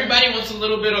 Everybody wants a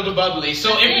little bit of the bubbly.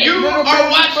 So if Hey, you little are bit of the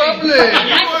watching, bubbly.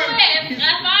 I swear, if I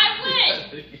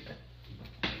win,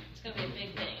 it's gonna be a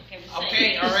big thing.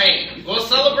 Okay, we're saying. Okay, all right. We'll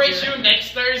celebrate you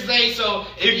next Thursday. So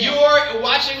if you're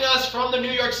watching us from the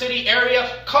New York City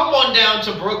area, come on down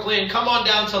to Brooklyn. Come on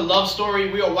down to Love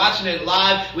Story. We are watching it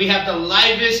live. We have the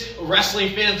livest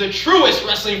wrestling fans, the truest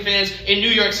wrestling fans in New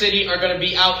York City are going to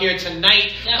be out here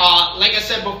tonight. Yep. Like I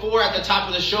said before at the top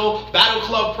of the show, Battle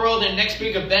Club Pro, the next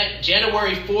big event,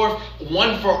 January 4th,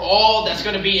 One for All. That's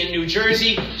going to be in New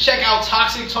Jersey. Check out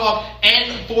Toxic Talk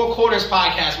and Four Quarters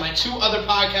Podcast, my two other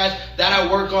podcasts that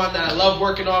I work on, that I love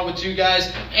working on with you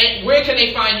guys. And where can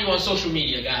they find you on social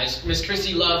media, guys? Miss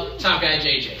Chrissy Love, Top Guy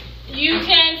JJ. You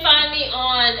can find me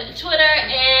on Twitter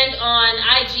and on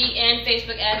IG and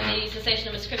Facebook at the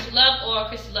Sensational Miss Chrissy Love or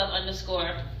Chrissy Love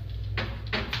 _.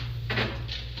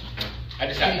 I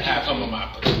just have to have some of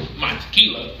my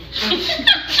tequila.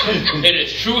 It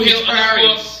is True Heel _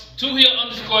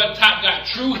 Top Guy.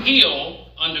 True Heel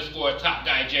 _ Top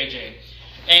Guy JJ.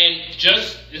 And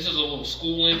just, this is a little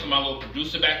schooling for my little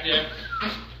producer back there.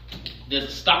 There's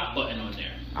a stop button on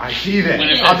there. I see that. When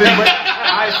it's-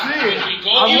 I see it. When we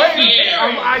go I'm off waiting. the air,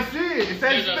 I see it. It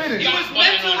says there's a finish. stop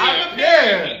button on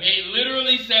there. Yeah. It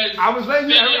literally says I was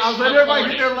letting everybody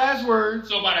recording. get their last words.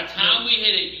 So by the time we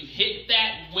hit it, you hit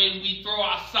that when we throw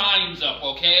our signs up,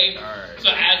 okay? Alright. So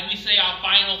as we say our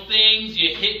final things,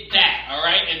 you hit that,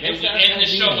 alright? And then we end the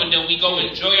show and then we go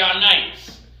enjoy our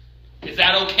nights. Is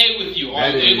that okay with you? Are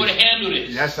you able to handle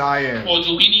this? Yes, I am. Or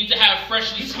do we need to have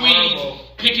Freshly Squeezed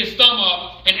pick his thumb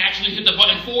up and actually hit the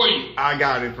button for you? I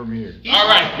got it from here.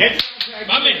 Alright.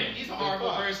 My man. He's a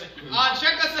horrible person.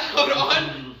 Check us out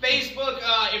on Facebook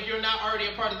if you're not already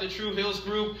a part of the True Hills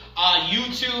group.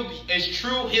 YouTube is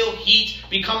True Hill Heat.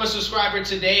 Become a subscriber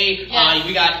today. Yes.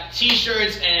 We got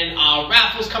t-shirts and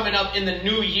raffles coming up in the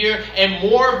new year and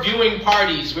more viewing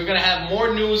parties. We're going to have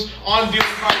more news on viewing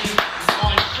parties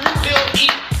on True Hill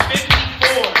Heat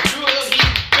 54. True Hill Heat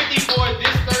 54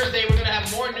 this Thursday. We're going to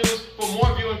have more news for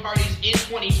more viewing parties in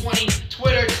 2020.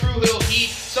 Twitter, True Hill Heat.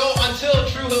 So until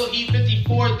True Hill Heat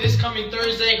 54 this coming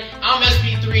Thursday, I'm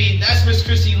SP3. That's Miss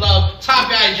Chrissy Love.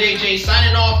 Top Guy JJ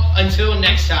signing off. Until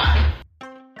next time.